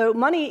for. So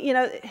money,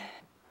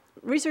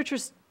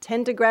 researchers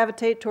tend to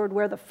gravitate toward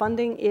where the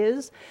funding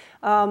is.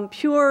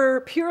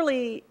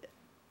 Purely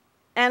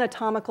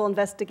anatomical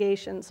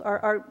investigations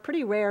are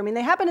pretty rare. I mean,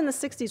 they happened in the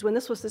 60s when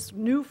this was this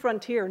new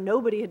frontier.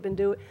 Nobody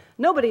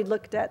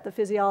looked at the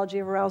physiology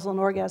of arousal and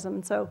orgasm.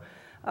 And so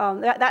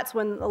that's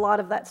when a lot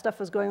of that stuff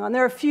was going on.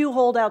 There are a few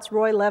holdouts.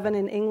 Roy Levin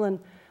in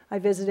England I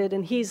visited,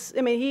 and he's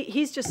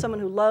just someone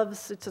who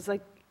loves, it's just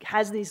like,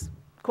 has these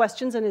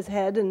questions in his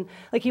head, and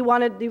like he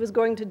retired,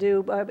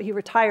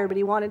 but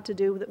he wanted to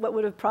do what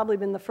would have probably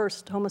been the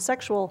first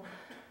homosexual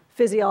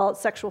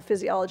sexual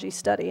physiology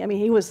study. I mean,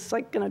 he was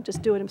like going to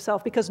just do it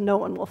himself because no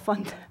one will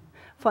fund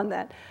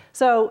that.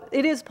 So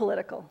it is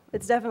political.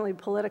 It's definitely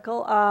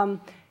political.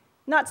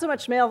 Not so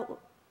much male.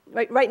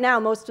 Right now,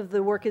 most of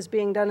the work is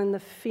being done in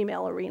the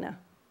female arena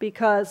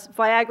because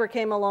Viagra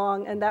came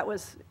along, and that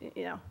was,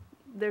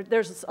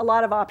 there's a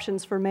lot of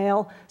options for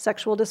male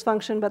sexual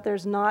dysfunction, but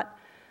there's not.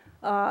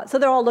 So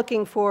they're all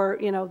looking for,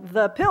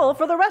 the pill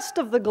for the rest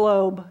of the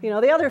globe, the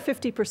other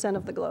 50%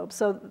 of the globe.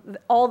 So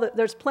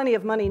there's plenty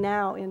of money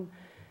now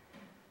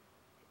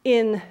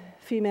in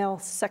female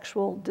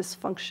sexual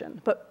dysfunction.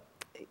 But,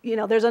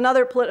 there's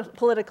another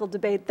political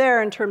debate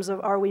there in terms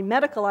of, are we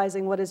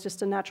medicalizing what is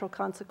just a natural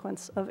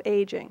consequence of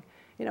aging?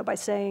 By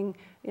saying,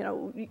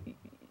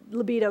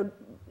 libido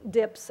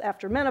dips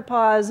after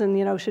menopause,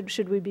 and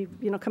should we be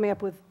coming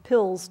up with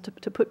pills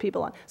to put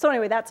people on? So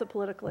anyway, that's a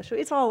political issue.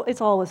 It's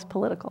always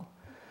political.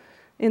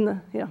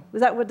 Does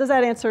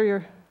that answer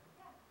your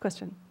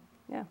question?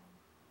 Yeah.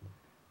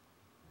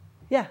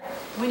 Yeah.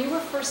 When you were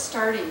first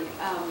starting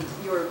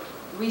your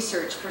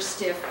research for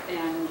Stiff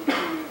and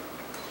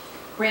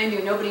brand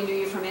new, nobody knew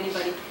you from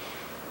anybody,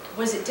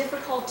 was it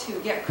difficult to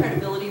get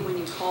credibility when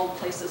you called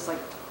places like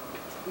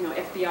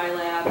FBI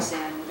labs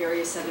and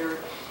various other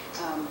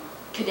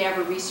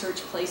cadaver research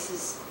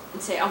places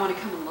and say, I want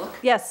to come and look?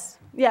 Yes.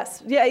 Yeah.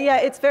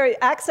 It's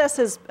access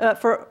is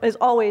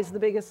always the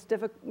biggest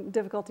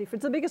difficulty.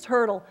 It's the biggest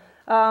hurdle.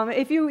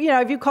 If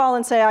you call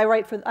and say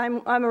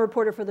I'm a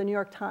reporter for the New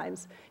York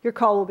Times, your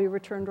call will be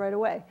returned right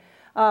away.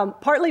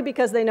 Partly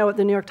because they know what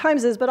the New York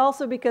Times is, but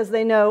also because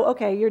they know,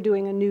 okay, you're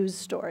doing a news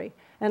story,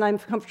 and I'm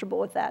comfortable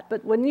with that.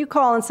 But when you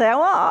call and say,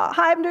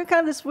 hi, I'm doing kind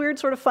of this weird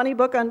sort of funny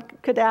book on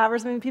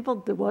cadavers, I mean, people,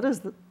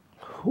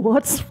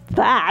 what's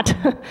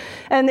that?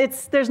 And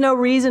there's no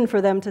reason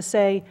for them to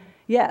say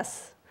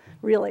yes,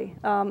 really.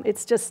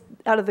 It's just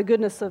out of the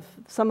goodness of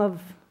some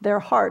of their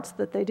hearts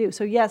that they do.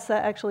 So yes,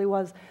 that actually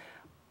was,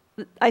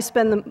 I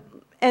spend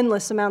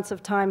endless amounts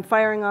of time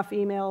firing off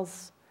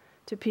emails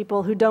to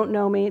people who don't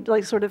know me,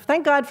 like sort of,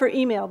 thank God for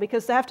email,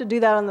 because to have to do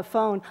that on the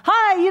phone,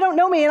 hi, you don't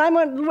know me, and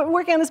I'm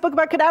working on this book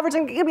about cadavers,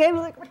 and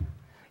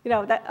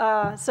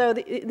so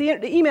the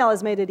email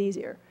has made it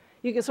easier.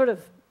 You can sort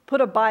of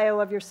put a bio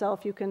of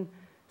yourself, you can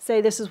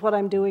say this is what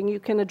I'm doing, you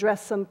can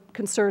address some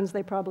concerns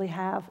they probably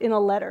have in a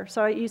letter.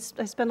 So I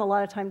spend a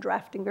lot of time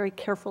drafting very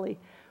carefully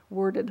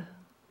worded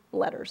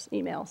letters,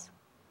 emails.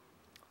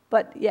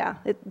 But yeah,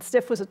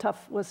 Stiff was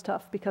tough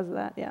because of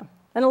that, yeah.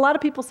 And a lot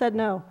of people said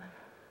no.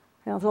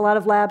 There's a lot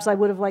of labs I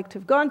would have liked to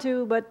have gone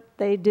to, but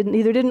they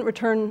either didn't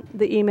return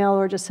the email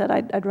or just said,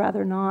 I'd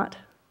rather not.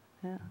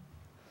 Yeah.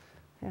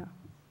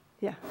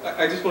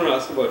 I just want to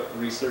ask about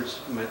research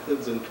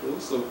methods and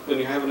tools. So when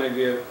you have an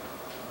idea,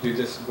 do you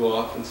just go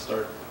off and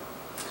start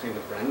kind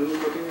of randomly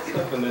looking at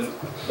stuff, and then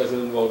does it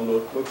involve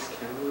notebooks,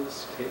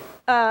 cameras, tape?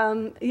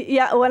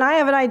 Yeah, when I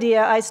have an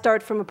idea, I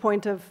start from a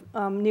point of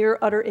near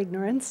utter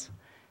ignorance.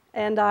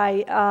 And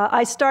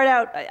I start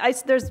out,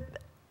 there's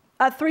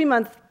a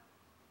 3-month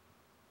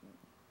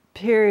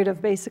period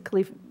of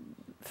basically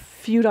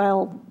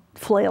futile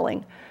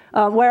flailing,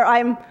 where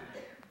I'm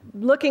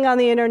looking on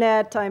the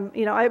internet,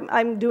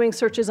 I'm doing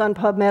searches on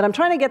PubMed, I'm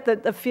trying to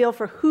get the feel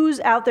for who's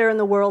out there in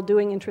the world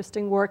doing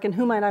interesting work and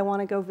who might I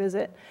want to go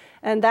visit.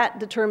 And that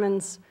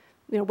determines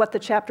what the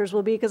chapters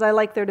will be, because I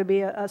like there to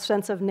be a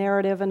sense of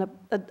narrative and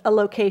a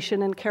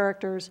location and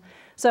characters.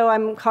 So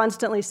I'm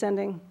constantly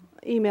sending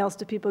emails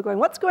to people going,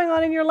 what's going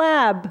on in your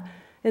lab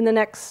in the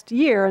next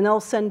year? And they'll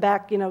send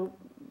back,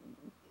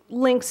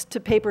 links to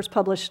papers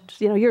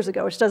published, years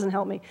ago, which doesn't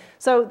help me.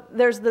 So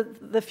there's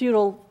the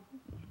futile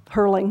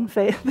hurling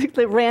phase,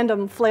 the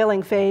random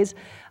flailing phase.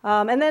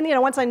 And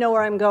then, once I know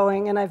where I'm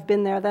going and I've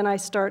been there, then I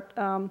start,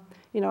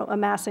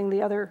 amassing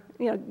the other,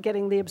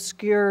 getting the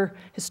obscure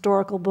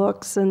historical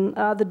books and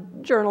the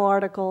journal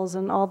articles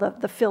and all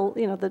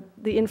the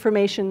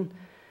information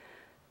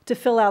to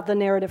fill out the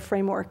narrative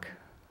framework.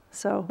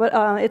 So, but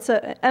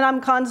and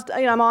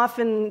I'm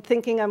often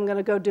thinking I'm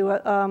going to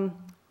go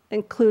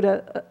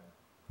include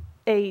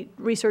a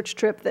research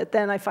trip that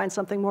then I find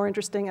something more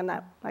interesting, and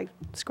that I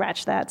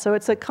scratch that. So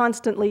it's a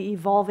constantly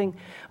evolving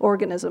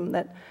organism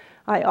that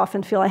I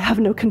often feel I have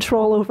no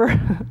control over.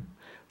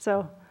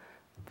 So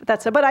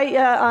that's it.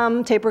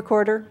 But tape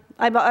recorder.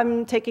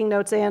 I'm taking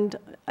notes, and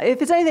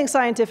if it's anything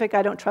scientific,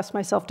 I don't trust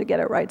myself to get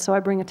it right, so I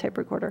bring a tape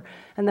recorder,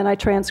 and then I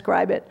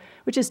transcribe it,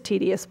 which is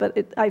tedious, but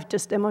I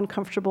just am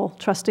uncomfortable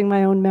trusting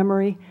my own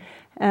memory.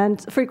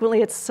 And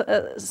frequently it's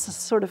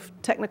sort of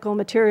technical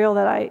material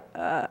that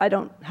I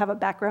don't have a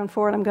background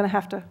for, and I'm going to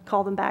have to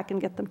call them back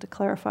and get them to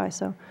clarify.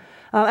 So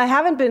I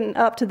haven't been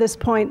up to this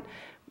point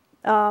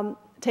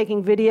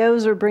taking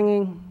videos or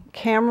bringing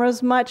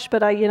cameras much,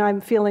 but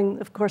I'm feeling,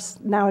 of course,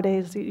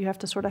 nowadays you have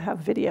to sort of have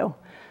video.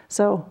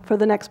 So for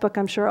the next book,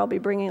 I'm sure I'll be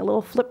bringing a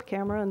little flip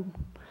camera, and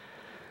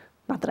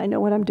not that I know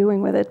what I'm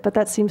doing with it, but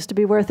that seems to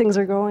be where things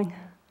are going.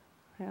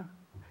 Yeah.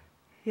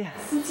 Yeah.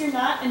 Since you're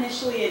not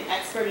initially an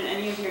expert in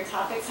any of your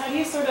topics, how do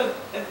you sort of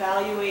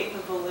evaluate the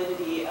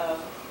validity of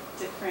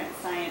different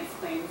science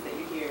claims that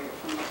you hear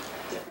from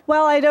different?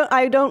 Well,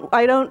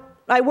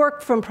 I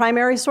work from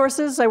primary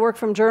sources. I work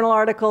from journal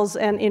articles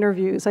and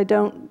interviews. I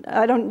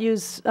don't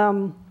use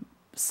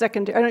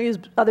secondary. I don't use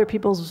other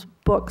people's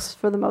books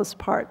for the most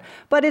part.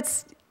 But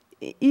it's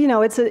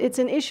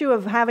an issue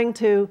of having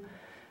to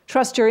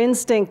trust your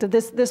instinct.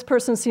 This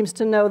person seems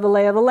to know the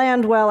lay of the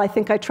land well. I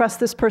think I trust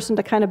this person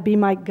to kind of be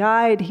my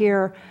guide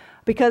here,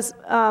 because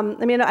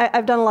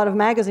I've done a lot of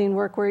magazine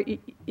work where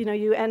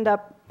you end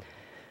up,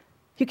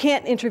 you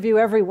can't interview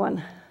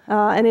everyone,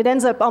 and it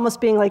ends up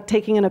almost being like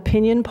taking an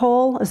opinion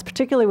poll,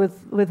 particularly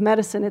with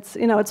medicine.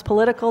 It's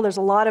political. There's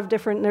a lot of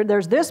different.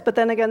 There's this, but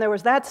then again there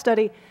was that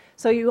study.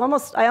 So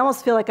I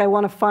almost feel like I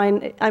want to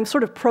find. I'm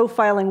sort of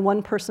profiling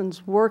one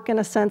person's work in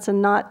a sense,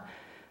 and not.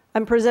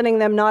 I'm presenting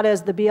them not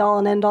as the be-all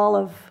and end-all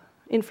of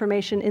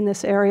information in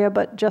this area,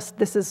 but just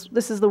this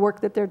is the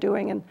work that they're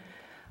doing.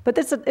 But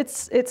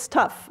it's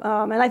tough,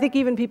 and I think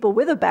even people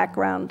with a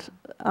background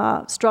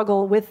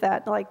struggle with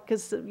that, like,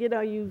 because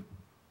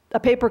a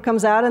paper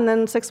comes out and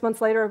then 6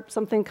 months later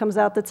something comes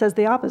out that says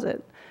the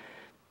opposite.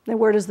 And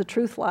where does the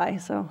truth lie?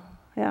 So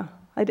yeah,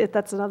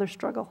 that's another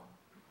struggle.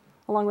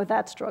 Along with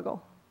that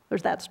struggle,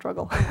 there's that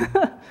struggle.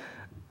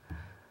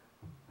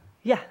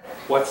 Yeah.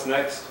 What's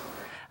next?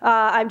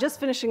 I'm just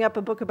finishing up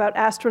a book about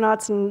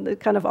astronauts and the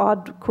kind of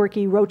odd,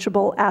 quirky,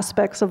 roachable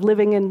aspects of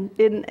living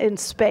in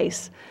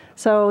space.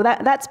 So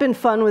that's been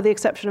fun, with the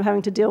exception of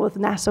having to deal with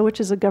NASA, which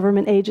is a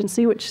government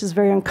agency, which is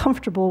very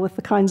uncomfortable with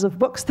the kinds of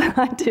books that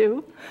I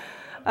do.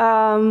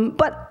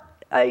 But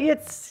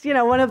it's,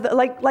 one of the,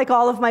 like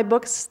all of my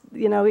books,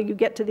 you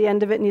get to the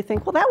end of it and you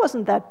think, well, that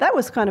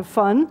was kind of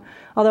fun.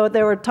 Although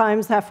there were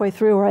times halfway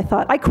through where I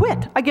thought, I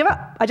quit, I give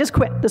up, I just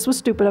quit. This was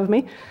stupid of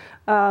me.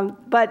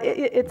 But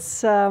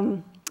it's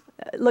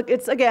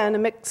again a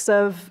mix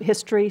of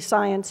history,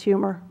 science,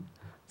 humor.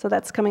 So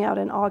that's coming out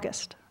in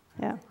August.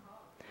 Yeah,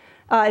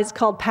 it's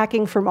called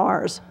Packing for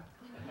Mars.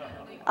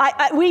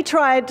 We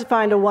tried to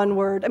find a one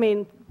word. I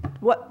mean,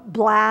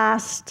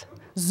 blast,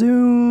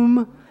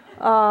 zoom,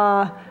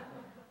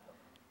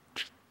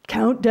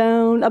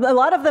 countdown. A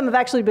lot of them have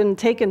actually been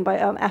taken by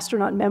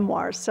astronaut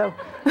memoirs. So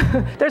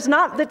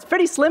it's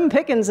pretty slim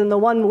pickings in the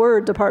one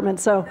word department.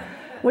 So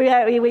we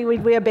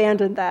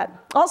abandoned that.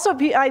 Also,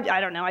 I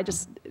don't know.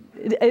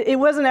 It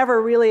wasn't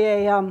ever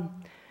really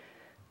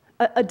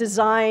a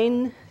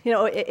design,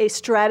 a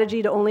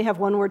strategy to only have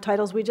one-word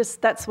titles.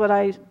 That's what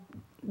I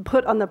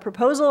put on the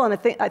proposal, and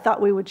I thought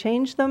we would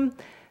change them,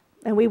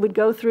 and we would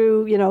go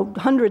through,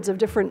 hundreds of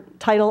different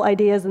title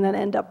ideas, and then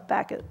end up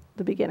back at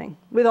the beginning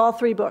with all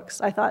 3 books.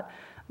 I thought,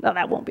 no,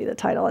 that won't be the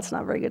title. That's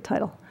not a very good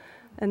title,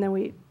 and then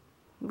we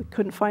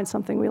couldn't find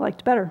something we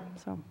liked better.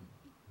 So,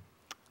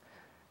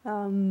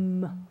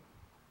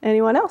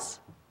 anyone else?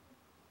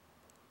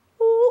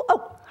 Ooh,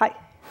 oh, hi.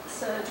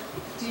 So,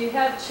 do you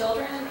have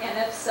children? And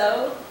if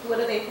so, what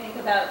do they think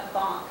about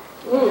Bonk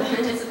and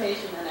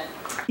participation in it?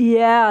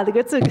 Yeah,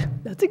 that's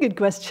a good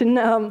question.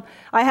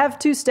 I have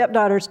 2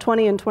 stepdaughters,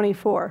 20 and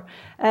 24,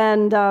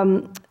 and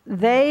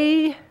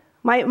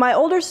my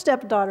older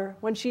stepdaughter,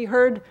 when she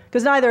heard,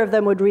 because neither of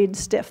them would read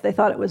Stiff, they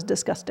thought it was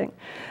disgusting,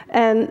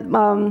 and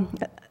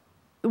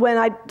when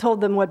I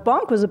told them what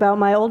Bonk was about,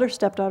 my older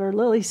stepdaughter,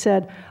 Lily,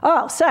 said,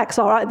 "Oh, sex,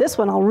 all right, this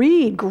one I'll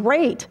read,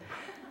 great."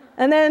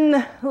 And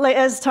then,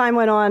 as time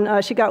went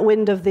on, she got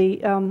wind of the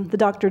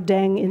Dr.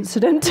 Deng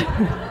incident.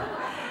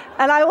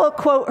 And I will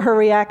quote her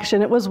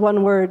reaction. It was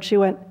one word. She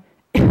went,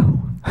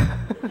 "Ew."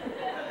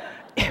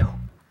 Ew.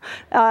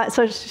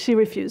 So she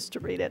refused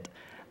to read it.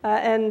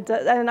 And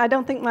I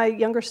don't think my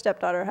younger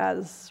stepdaughter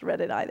has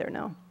read it either,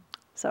 no.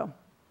 So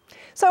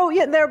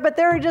yeah,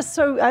 they're just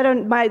so,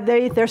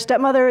 their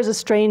stepmother is a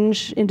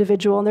strange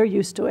individual, and they're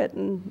used to it,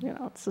 and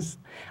it's just,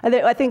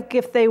 I think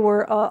if they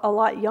were a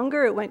lot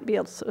younger, it might be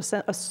a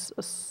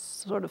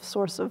sort of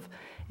source of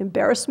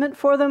embarrassment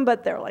for them,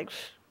 but they're like,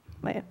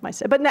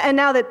 and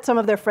now that some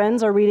of their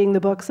friends are reading the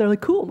books, they're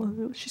like,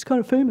 cool, she's kind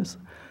of famous.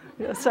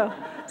 So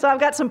I've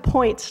got some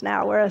points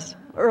now, whereas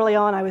early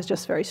on I was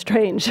just very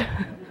strange.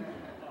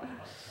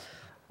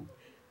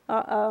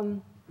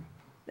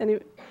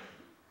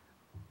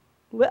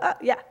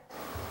 Yeah.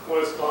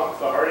 Was Bonk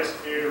the hardest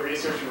for you to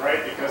research and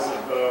write because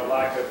of the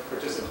lack of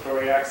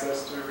participatory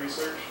access to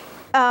research?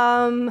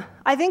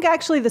 I think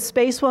actually the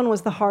space one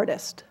was the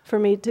hardest for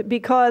me,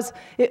 because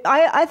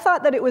I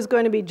thought that it was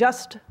going to be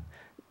just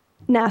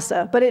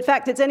NASA, but in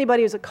fact it's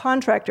anybody who's a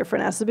contractor for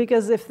NASA,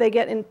 because if they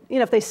get in,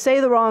 if they say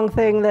the wrong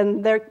thing,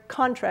 then their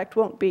contract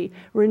won't be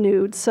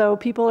renewed. So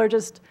people are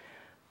just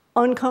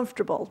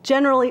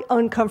generally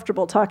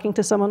uncomfortable talking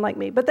to someone like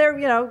me. But there,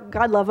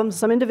 God love them,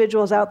 some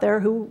individuals out there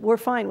who were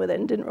fine with it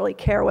and didn't really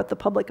care what the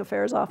Public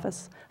Affairs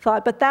Office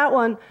thought. But that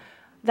one,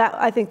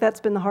 I think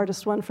that's been the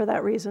hardest one for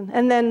that reason.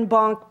 And then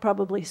Bonk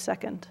probably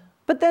second.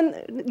 But then,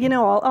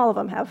 all of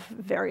them have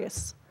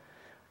various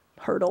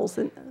hurdles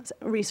in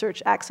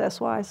research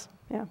access-wise.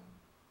 Yeah.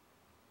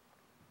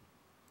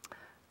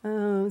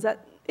 Is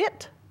that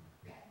it?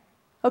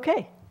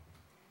 Okay.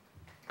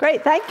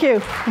 Great, thank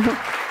you.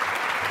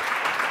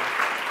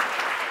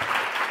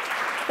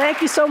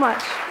 Thank you so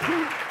much.